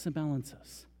these checks and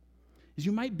balances. As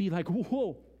you might be like,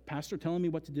 whoa, pastor telling me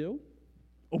what to do?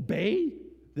 Obey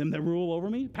them that rule over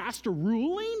me? Pastor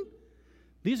ruling?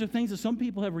 These are things that some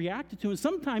people have reacted to, and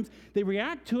sometimes they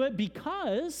react to it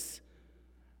because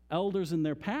elders in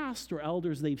their past or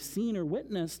elders they've seen or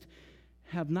witnessed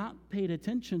have not paid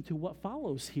attention to what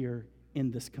follows here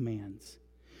in this commands.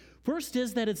 First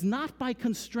is that it's not by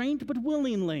constraint, but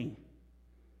willingly.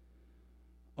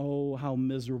 Oh, how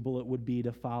miserable it would be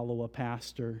to follow a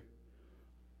pastor,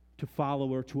 to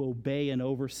follow or to obey an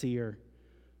overseer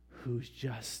who's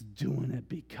just doing it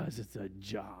because it's a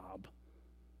job.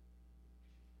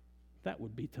 That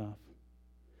would be tough.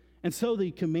 And so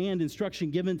the command, instruction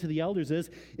given to the elders is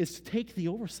to take the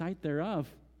oversight thereof,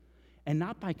 and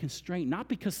not by constraint, not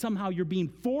because somehow you're being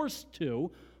forced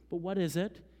to, but what is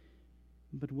it?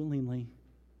 But willingly.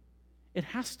 It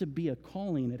has to be a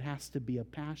calling. It has to be a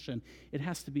passion. It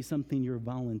has to be something you're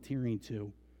volunteering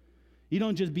to. You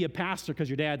don't just be a pastor because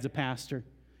your dad's a pastor.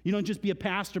 You don't just be a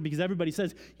pastor because everybody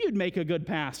says you'd make a good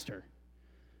pastor.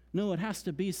 No, it has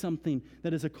to be something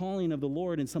that is a calling of the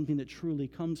Lord and something that truly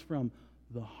comes from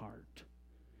the heart.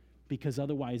 Because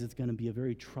otherwise it's going to be a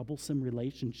very troublesome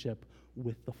relationship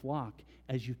with the flock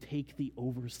as you take the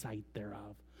oversight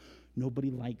thereof.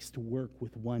 Nobody likes to work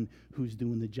with one who's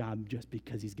doing the job just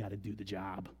because he's got to do the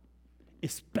job.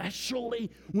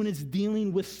 Especially when it's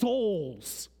dealing with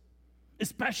souls.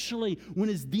 Especially when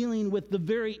it's dealing with the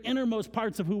very innermost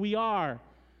parts of who we are.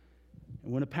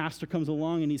 And when a pastor comes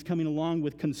along and he's coming along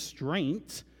with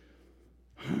constraint,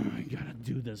 I got to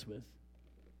do this with.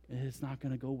 It's not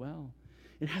going to go well.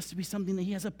 It has to be something that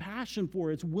he has a passion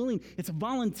for. It's willing. It's a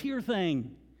volunteer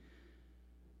thing.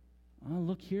 I'll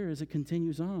look here as it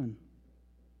continues on.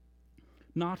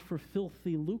 Not for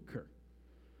filthy lucre,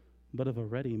 but of a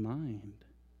ready mind.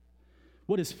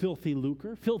 What is filthy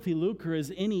lucre? Filthy lucre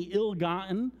is any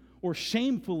ill-gotten or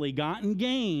shamefully gotten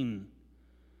gain.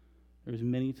 There's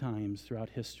many times throughout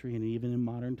history and even in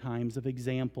modern times of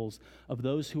examples of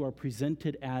those who are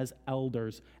presented as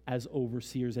elders, as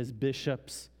overseers, as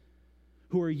bishops,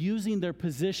 who are using their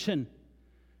position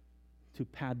to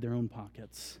pad their own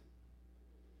pockets,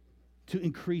 to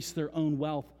increase their own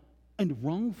wealth, and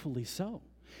wrongfully so.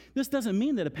 This doesn't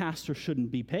mean that a pastor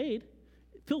shouldn't be paid.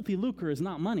 Filthy lucre is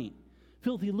not money.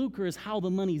 Filthy lucre is how the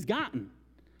money's gotten,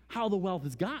 how the wealth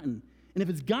is gotten. And if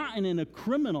it's gotten in a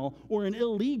criminal or an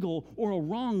illegal or a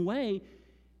wrong way,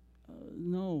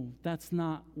 no, that's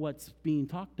not what's being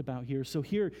talked about here. So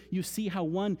here you see how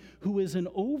one who is an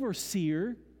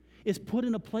overseer is put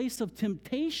in a place of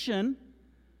temptation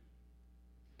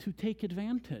to take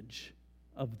advantage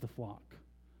of the flock,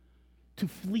 to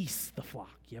fleece the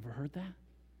flock. You ever heard that?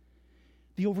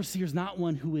 The overseer is not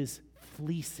one who is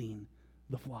fleecing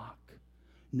the flock.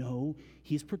 No,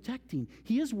 he's protecting.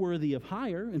 He is worthy of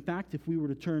hire. In fact, if we were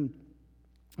to turn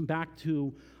back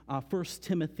to 1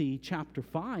 Timothy chapter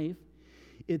 5,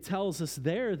 it tells us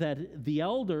there that the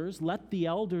elders, let the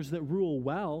elders that rule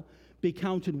well be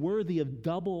counted worthy of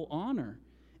double honor,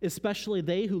 especially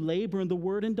they who labor in the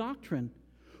word and doctrine.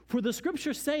 For the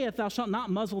scripture saith, thou shalt not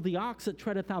muzzle the ox that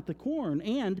treadeth out the corn,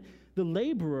 and the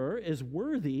laborer is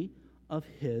worthy of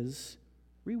his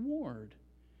reward.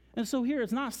 And so here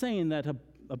it's not saying that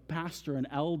a pastor, an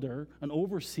elder, an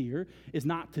overseer is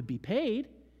not to be paid.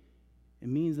 It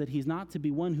means that he's not to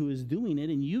be one who is doing it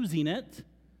and using it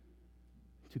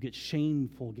to get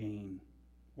shameful gain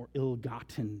or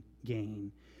ill-gotten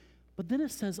gain. But then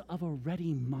it says, of a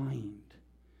ready mind.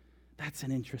 That's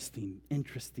an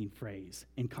interesting phrase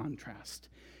in contrast.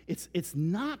 It's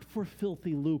not for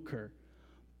filthy lucre,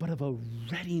 but of a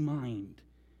ready mind.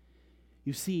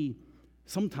 You see,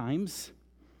 sometimes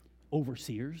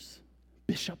overseers,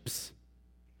 bishops,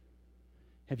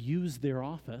 have used their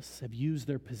office, have used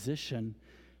their position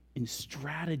in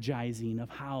strategizing of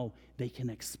how they can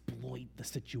exploit the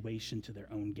situation to their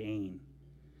own gain.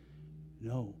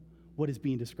 No, what is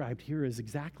being described here is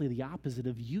exactly the opposite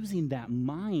of using that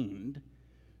mind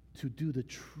to do the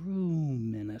true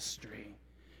ministry,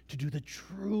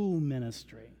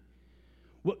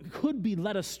 What could be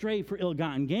led astray for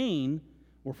ill-gotten gain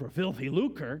or for filthy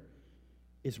lucre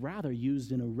is rather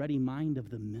used in a ready mind of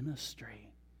the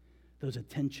ministry. Those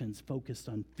attentions focused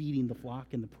on feeding the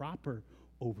flock and the proper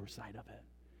oversight of it.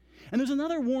 And there's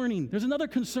another warning, there's another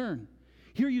concern.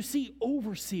 Here you see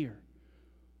overseer.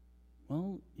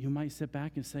 Well, you might sit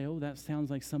back and say, oh, that sounds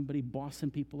like somebody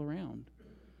bossing people around.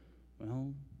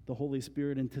 Well, the Holy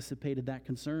Spirit anticipated that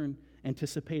concern,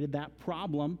 anticipated that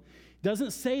problem.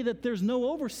 Doesn't say that there's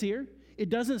no overseer. It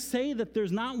doesn't say that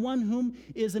there's not one whom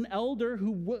is an elder,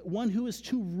 one who is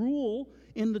to rule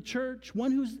in the church,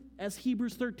 one who's, as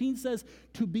Hebrews 13 says,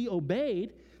 to be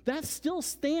obeyed. That still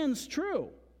stands true.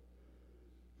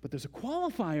 But there's a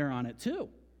qualifier on it too.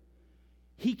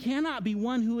 He cannot be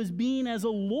one who is being as a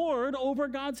lord over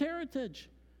God's heritage.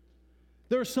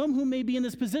 There are some who may be in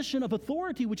this position of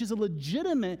authority, which is a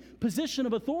legitimate position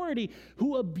of authority,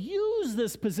 who abuse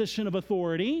this position of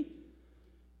authority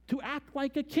to act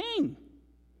like a king,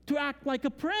 to act like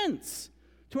a prince,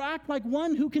 to act like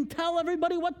one who can tell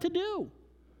everybody what to do.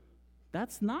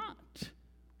 That's not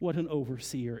what an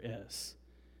overseer is.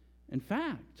 In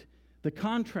fact, the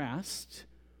contrast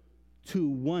to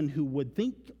one who would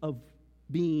think of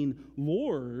being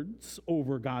lords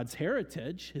over God's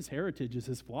heritage, his heritage is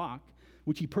his flock,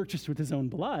 which he purchased with his own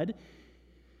blood,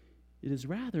 it is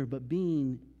rather but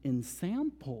being in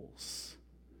samples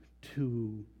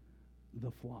to the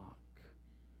flock.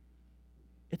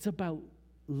 It's about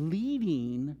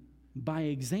leading by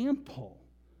example,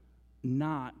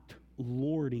 not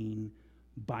lording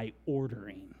by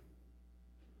ordering.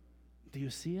 Do you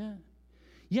see it?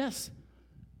 Yes,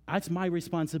 that's my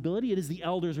responsibility. It is the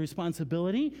elder's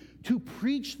responsibility to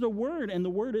preach the word, and the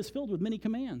word is filled with many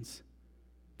commands.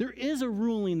 There is a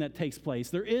ruling that takes place.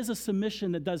 There is a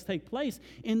submission that does take place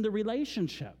in the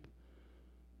relationship.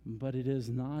 But it is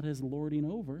not as lording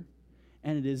over,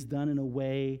 and it is done in a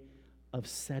way of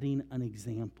setting an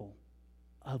example,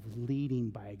 of leading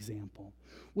by example.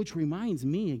 Which reminds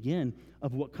me again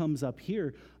of what comes up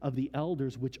here of the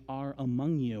elders which are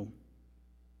among you.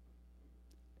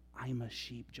 I'm a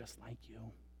sheep just like you.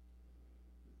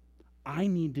 I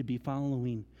need to be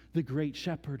following the great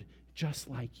shepherd just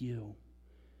like you.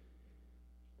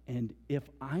 And if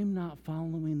I'm not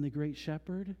following the great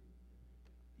shepherd,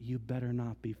 you better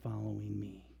not be following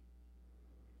me.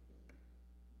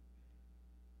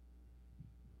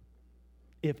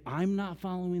 If I'm not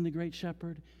following the great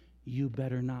shepherd, you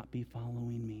better not be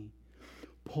following me.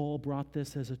 Paul brought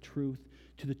this as a truth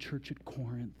to the church at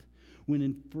Corinth, when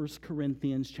in 1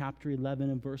 Corinthians chapter 11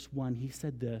 and verse 1, he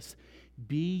said this,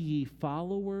 "Be ye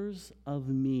followers of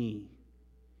me,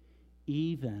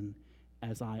 even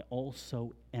as I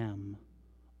also am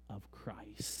of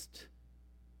Christ."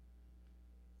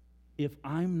 If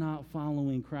I'm not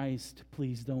following Christ,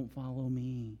 please don't follow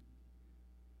me.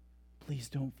 Please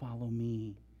don't follow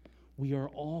me. We are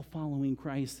all following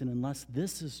Christ, and unless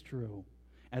this is true,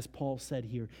 as Paul said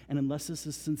here, and unless this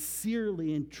is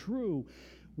sincerely and true,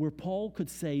 where Paul could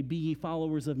say, be ye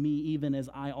followers of me, even as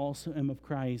I also am of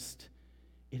Christ,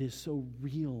 it is so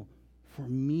real for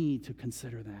me to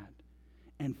consider that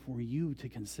and for you to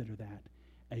consider that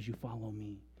as you follow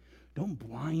me. Don't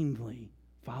blindly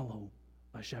follow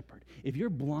a shepherd. If you're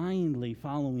blindly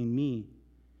following me,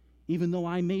 even though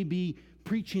I may be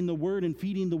preaching the word and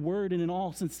feeding the word and in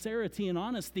all sincerity and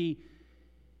honesty,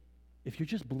 if you're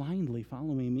just blindly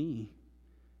following me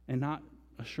and not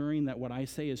assuring that what I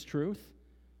say is truth,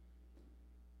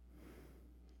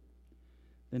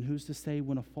 then who's to say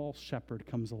when a false shepherd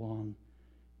comes along,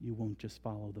 you won't just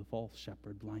follow the false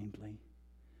shepherd blindly?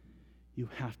 You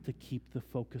have to keep the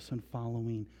focus on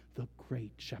following the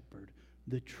great shepherd,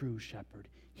 the true shepherd.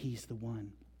 He's the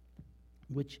one.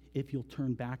 Which, if you'll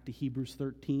turn back to Hebrews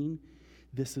 13,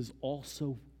 this is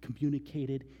also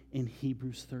communicated in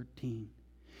Hebrews 13.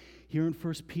 Here in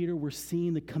 1 Peter, we're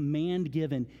seeing the command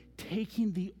given,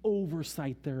 taking the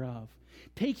oversight thereof,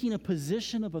 taking a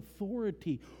position of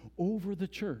authority over the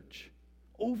church,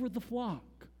 over the flock,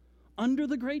 under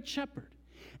the great shepherd.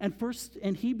 And first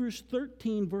in Hebrews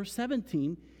 13, verse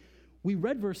 17, we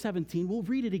read verse 17, we'll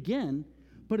read it again,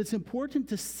 but it's important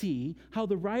to see how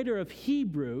the writer of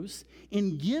Hebrews,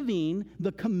 in giving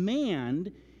the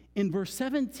command in verse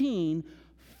 17,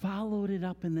 followed it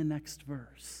up in the next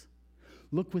verse.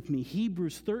 Look with me,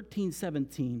 Hebrews 13,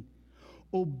 17.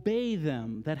 Obey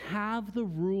them that have the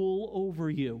rule over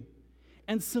you,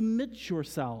 and submit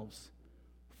yourselves,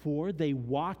 for they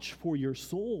watch for your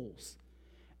souls,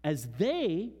 as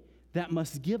they that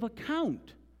must give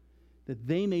account, that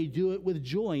they may do it with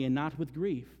joy and not with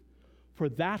grief, for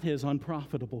that is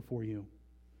unprofitable for you.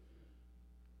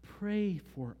 Pray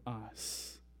for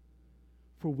us,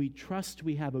 for we trust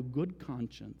we have a good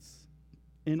conscience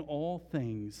in all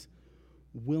things,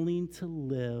 willing to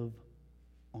live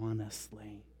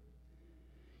honestly.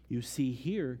 You see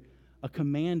here, a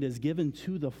command is given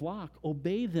to the flock.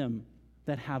 Obey them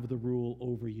that have the rule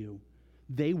over you.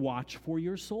 They watch for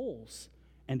your souls.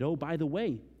 And oh, by the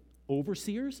way,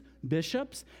 overseers,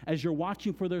 bishops, as you're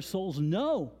watching for their souls,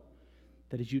 know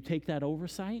that as you take that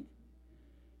oversight,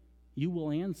 you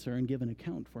will answer and give an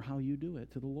account for how you do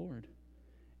it to the Lord.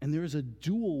 And there is a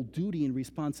dual duty and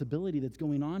responsibility that's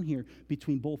going on here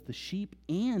between both the sheep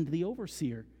and the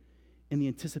overseer in the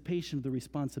anticipation of the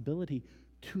responsibility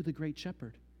to the great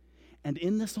shepherd. And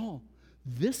in this all,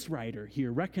 this writer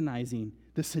here, recognizing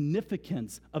the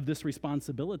significance of this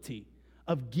responsibility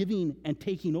of giving and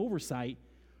taking oversight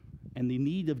and the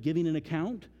need of giving an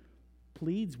account,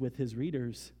 pleads with his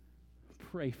readers,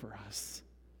 pray for us.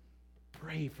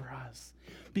 Pray for us.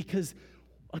 Because,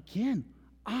 again,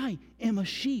 I am a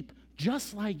sheep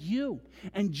just like you.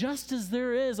 And just as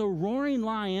there is a roaring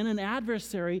lion, an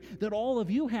adversary that all of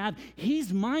you have,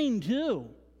 he's mine too.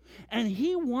 And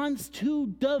he wants to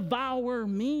devour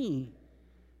me.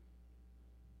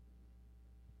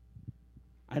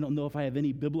 I don't know if I have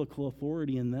any biblical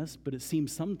authority in this, but it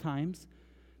seems sometimes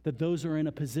that those who are in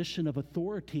a position of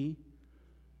authority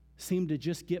seem to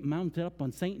just get mounted up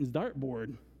on Satan's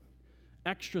dartboard.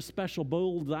 Extra special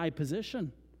bullseye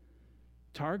position.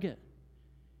 Target.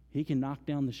 He can knock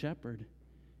down the shepherd.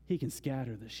 He can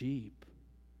scatter the sheep.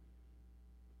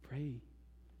 Pray.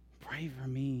 Pray for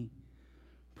me.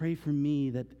 Pray for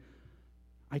me that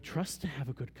I trust to have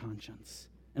a good conscience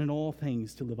and in all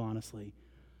things to live honestly.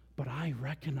 But I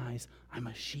recognize I'm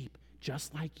a sheep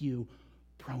just like you,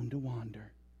 prone to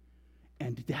wander.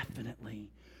 And definitely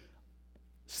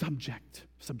subject's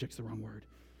the wrong word,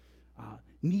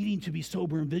 needing to be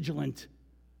sober and vigilant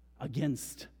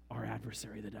against our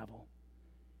adversary, the devil.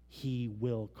 He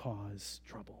will cause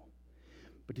trouble.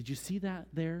 But did you see that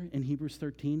there in Hebrews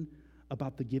 13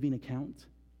 about the giving account?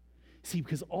 See,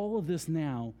 because all of this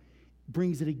now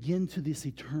brings it again to this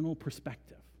eternal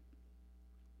perspective.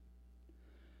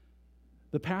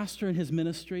 The pastor in his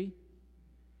ministry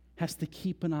has to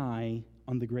keep an eye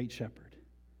on the great shepherd,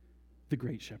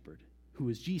 who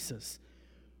is Jesus.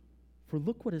 For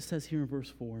look what it says here in verse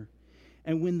 4.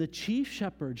 And when the chief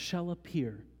shepherd shall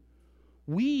appear,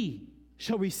 we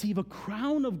shall receive a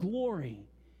crown of glory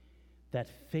that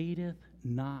fadeth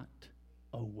not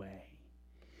away.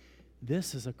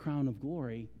 This is a crown of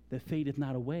glory that fadeth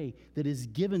not away, that is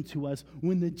given to us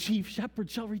when the chief shepherd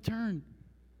shall return.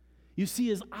 You see,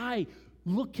 as I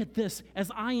look at this,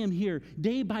 as I am here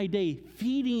day by day,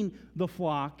 feeding the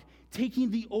flock,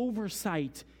 taking the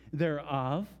oversight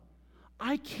thereof,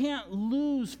 I can't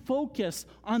lose focus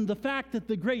on the fact that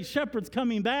the great shepherd's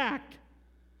coming back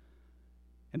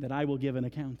and that I will give an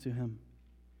account to him.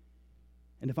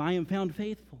 And if I am found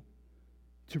faithful,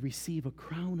 to receive a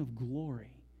crown of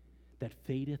glory that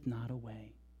fadeth not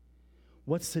away.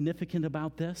 What's significant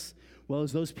about this? Well,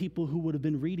 as those people who would have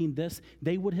been reading this,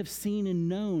 they would have seen and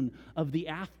known of the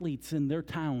athletes in their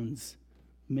towns.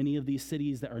 Many of these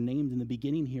cities that are named in the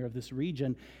beginning here of this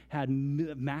region had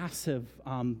massive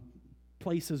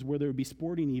places where there would be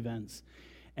sporting events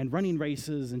and running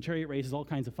races and chariot races, all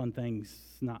kinds of fun things.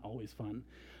 Not always fun,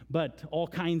 but all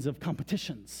kinds of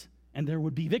competitions. And there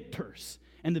would be victors.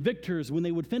 And the victors, when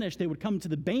they would finish, they would come to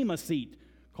the Bema seat,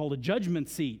 called a judgment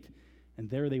seat. And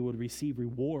there they would receive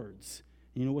rewards.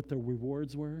 And you know what the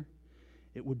rewards were?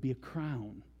 It would be a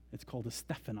crown. It's called a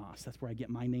Stephanos. That's where I get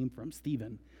my name from,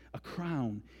 Stephen. A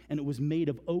crown. And it was made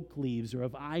of oak leaves or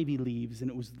of ivy leaves, and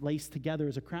it was laced together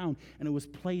as a crown, and it was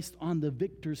placed on the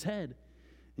victor's head.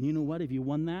 And you know what? If you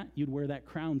won that, you'd wear that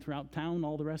crown throughout town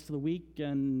all the rest of the week,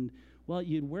 and, well,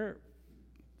 you'd wear it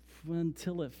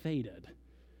until it faded.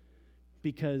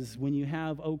 Because when you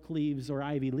have oak leaves or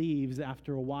ivy leaves,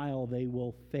 after a while they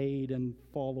will fade and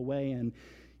fall away, and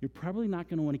you're probably not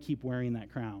going to want to keep wearing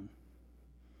that crown.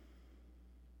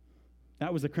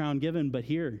 That was the crown given, but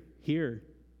here,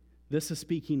 this is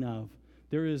speaking of,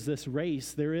 there is this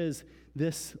race, there is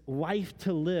this life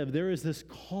to live, there is this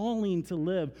calling to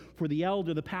live for the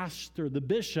elder, the pastor, the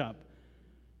bishop,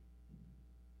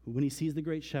 who when he sees the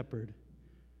great shepherd,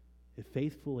 if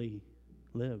faithfully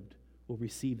lived, will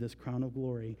receive this crown of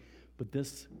glory, but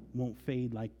this won't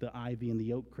fade like the ivy and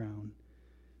the oak crown.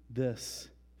 This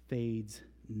fades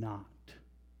not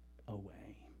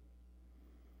away.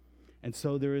 And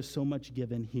so there is so much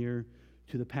given here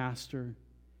to the pastor,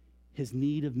 his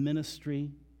need of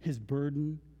ministry, his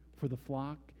burden for the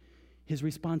flock, his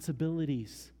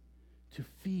responsibilities to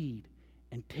feed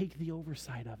and take the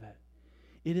oversight of it.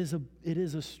 It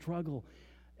is a struggle.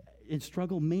 And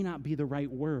struggle may not be the right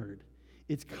word.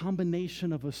 It's a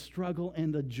combination of a struggle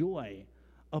and a joy,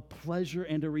 a pleasure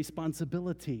and a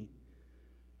responsibility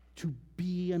to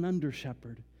be an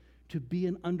under-shepherd, to be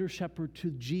an under-shepherd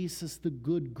to Jesus, the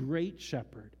good, great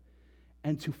shepherd,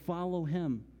 and to follow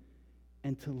him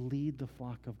and to lead the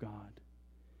flock of God,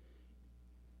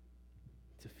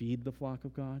 to feed the flock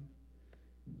of God,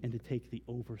 and to take the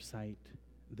oversight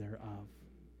thereof.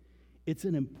 It's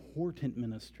an important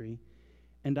ministry,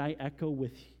 and I echo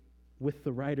with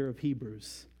the writer of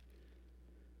Hebrews.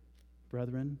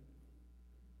 Brethren,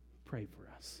 pray for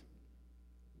us.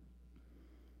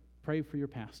 Pray for your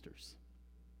pastors.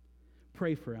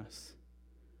 Pray for us.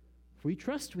 For we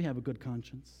trust we have a good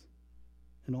conscience,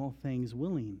 in all things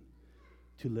willing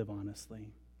to live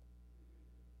honestly.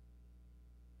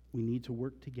 We need to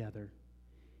work together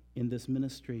in this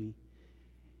ministry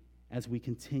as we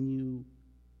continue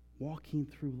walking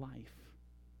through life.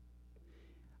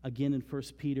 Again, in 1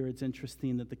 Peter, it's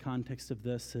interesting that the context of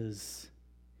this is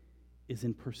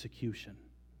in persecution.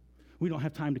 We don't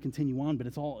have time to continue on, but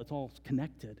it's all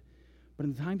connected. But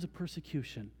in the times of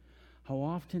persecution, how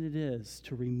often it is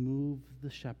to remove the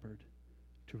shepherd,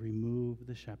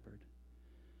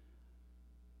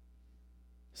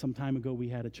 Some time ago, we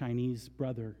had a Chinese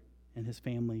brother and his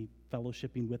family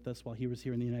fellowshipping with us while he was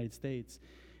here in the United States.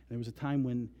 And there was a time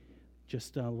when,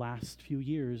 just last few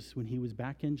years, when he was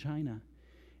back in China,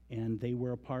 and they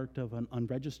were a part of an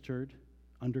unregistered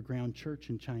underground church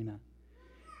in China.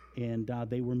 And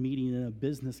they were meeting in a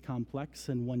business complex,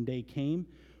 and one day came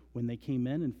when they came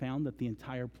in and found that the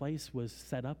entire place was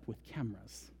set up with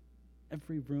cameras,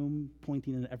 every room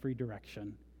pointing in every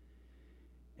direction.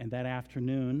 And that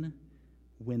afternoon,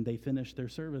 when they finished their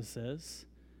services,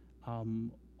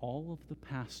 all of the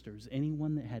pastors,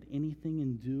 anyone that had anything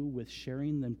to do with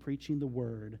sharing and preaching the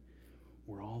word,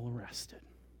 were all arrested.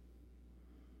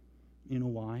 You know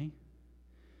why?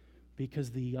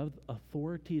 Because the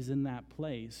authorities in that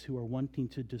place who are wanting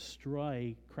to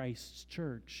destroy Christ's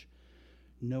church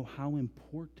know how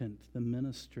important the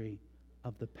ministry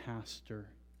of the pastor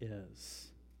is.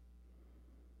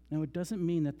 Now, it doesn't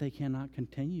mean that they cannot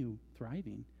continue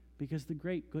thriving, because the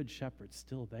great good shepherd's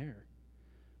still there.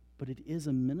 But it is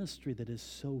a ministry that is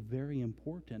so very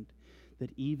important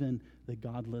that even the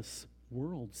godless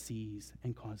world sees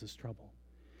and causes trouble.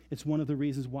 It's one of the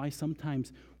reasons why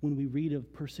sometimes when we read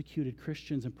of persecuted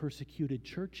Christians and persecuted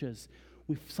churches,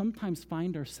 we sometimes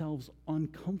find ourselves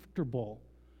uncomfortable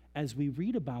as we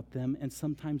read about them and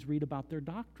sometimes read about their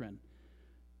doctrine,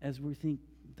 as we think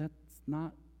that's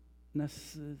not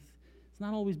necessary. It's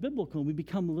not always biblical, and we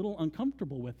become a little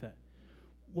uncomfortable with it.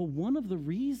 Well, one of the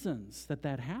reasons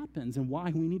that happens and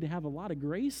why we need to have a lot of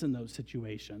grace in those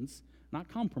situations, not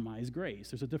compromise,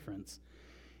 grace, there's a difference,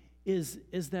 is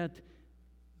that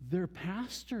their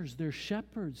pastors, their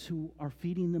shepherds who are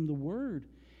feeding them the word,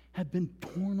 have been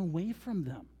torn away from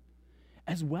them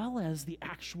as well as the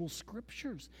actual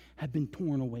scriptures have been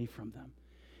torn away from them.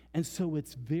 And so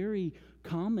it's very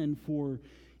common for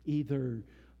either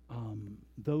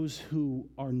those who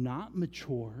are not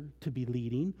mature to be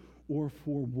leading, or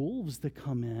for wolves to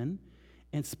come in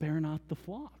and spare not the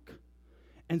flock.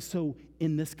 And so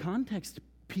in this context,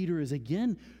 Peter is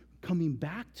again coming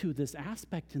back to this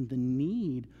aspect and the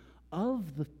need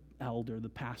of the elder, the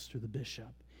pastor, the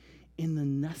bishop, in the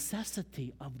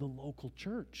necessity of the local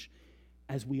church,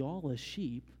 as we all as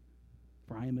sheep,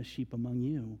 for I am a sheep among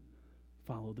you,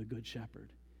 follow the good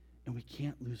shepherd. And we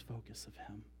can't lose focus of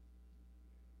him.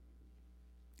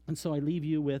 And so I leave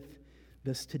you with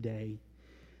this today.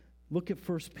 Look at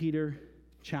 1 Peter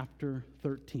chapter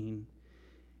 13,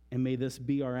 and may this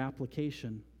be our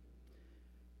application.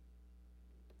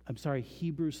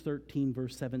 Hebrews 13,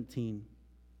 verse 17.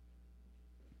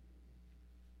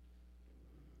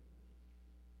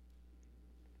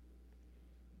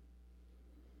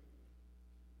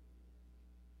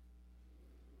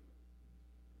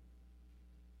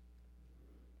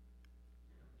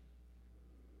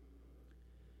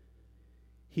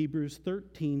 Hebrews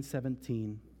 13,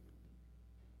 17.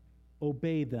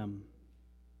 Obey them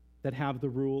that have the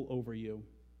rule over you,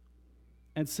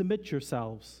 and submit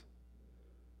yourselves,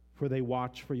 for they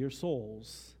watch for your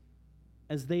souls,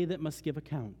 as they that must give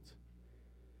account,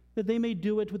 that they may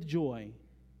do it with joy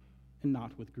and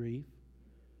not with grief,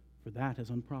 for that is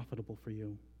unprofitable for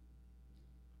you.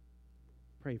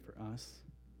 Pray for us.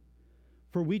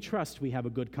 For we trust we have a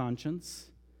good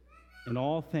conscience, in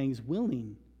all things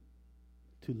willing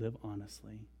to live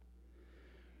honestly.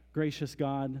 Gracious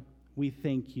God, we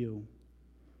thank you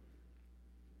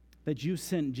that you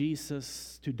sent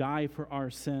Jesus to die for our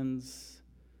sins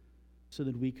so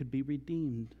that we could be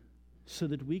redeemed, so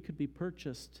that we could be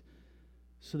purchased,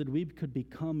 so that we could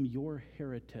become your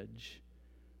heritage.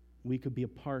 We could be a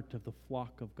part of the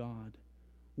flock of God.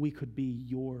 We could be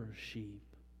your sheep.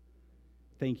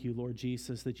 Thank you, Lord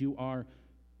Jesus, that you are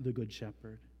the good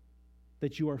shepherd,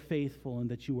 that you are faithful and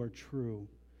that you are true,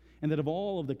 and that of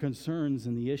all of the concerns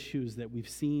and the issues that we've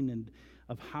seen and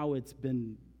of how it's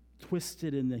been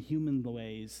twisted in the human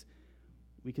ways,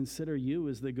 we consider you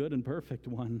as the good and perfect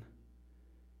one.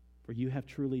 For you have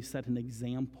truly set an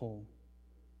example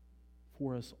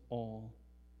for us all,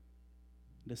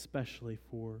 and especially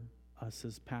for us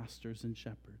as pastors and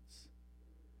shepherds.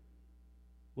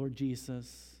 Lord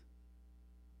Jesus,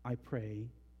 I pray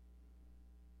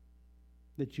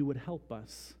that you would help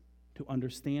us to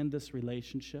understand this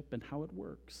relationship and how it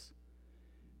works,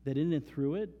 that in and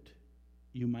through it,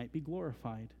 you might be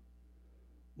glorified.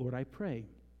 Lord, I pray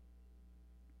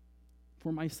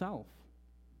for myself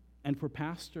and for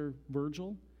Pastor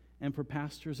Virgil and for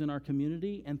pastors in our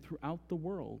community and throughout the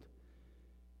world,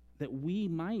 that we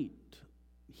might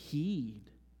heed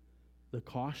the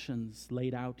cautions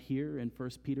laid out here in 1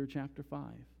 Peter chapter 5,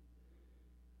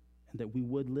 and that we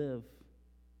would live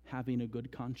having a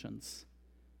good conscience,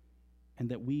 and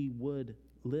that we would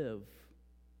live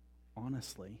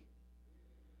honestly.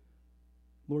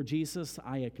 Lord Jesus,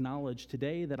 I acknowledge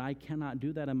today that I cannot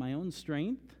do that in my own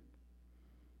strength,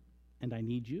 and I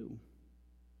need you.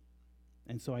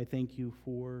 And so I thank you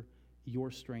for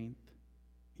your strength,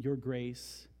 your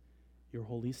grace, your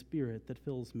Holy Spirit that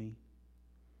fills me.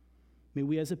 May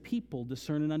we as a people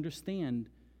discern and understand.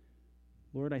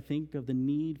 Lord, I think of the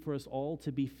need for us all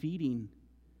to be feeding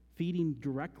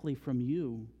directly from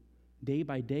you, day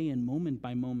by day and moment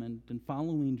by moment, and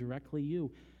following directly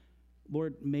you.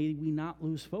 Lord, may we not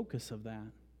lose focus of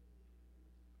that.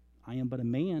 I am but a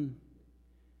man,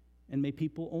 and may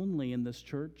people only in this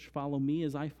church follow me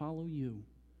as I follow you.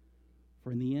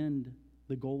 For in the end,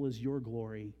 the goal is your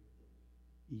glory,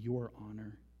 your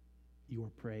honor,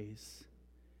 your praise.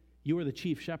 You are the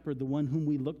chief shepherd, the one whom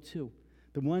we look to,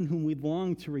 the one whom we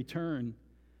long to return.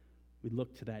 We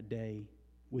look to that day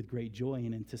with great joy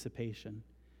and anticipation.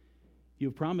 You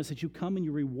have promised that you come and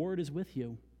your reward is with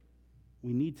you.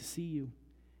 We need to see you.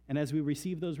 And as we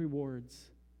receive those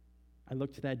rewards, I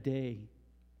look to that day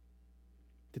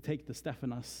to take the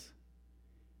Stephanos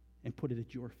and put it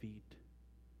at your feet.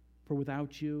 For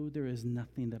without you, there is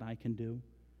nothing that I can do.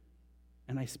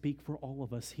 And I speak for all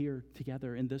of us here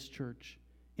together in this church,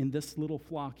 in this little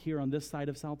flock here on this side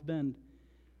of South Bend.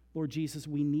 Lord Jesus,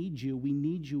 we need you, we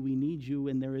need you, we need you,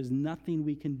 and there is nothing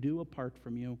we can do apart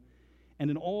from you.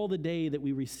 And in all the day that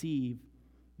we receive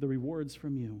the rewards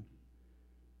from you,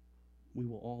 we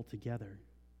will all together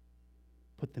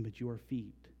put them at your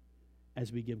feet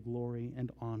as we give glory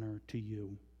and honor to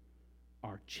you,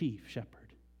 our chief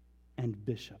shepherd and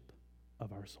bishop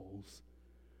of our souls.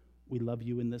 We love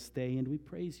you in this day and we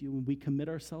praise you and we commit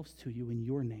ourselves to you in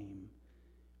your name.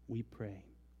 we pray.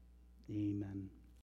 Amen.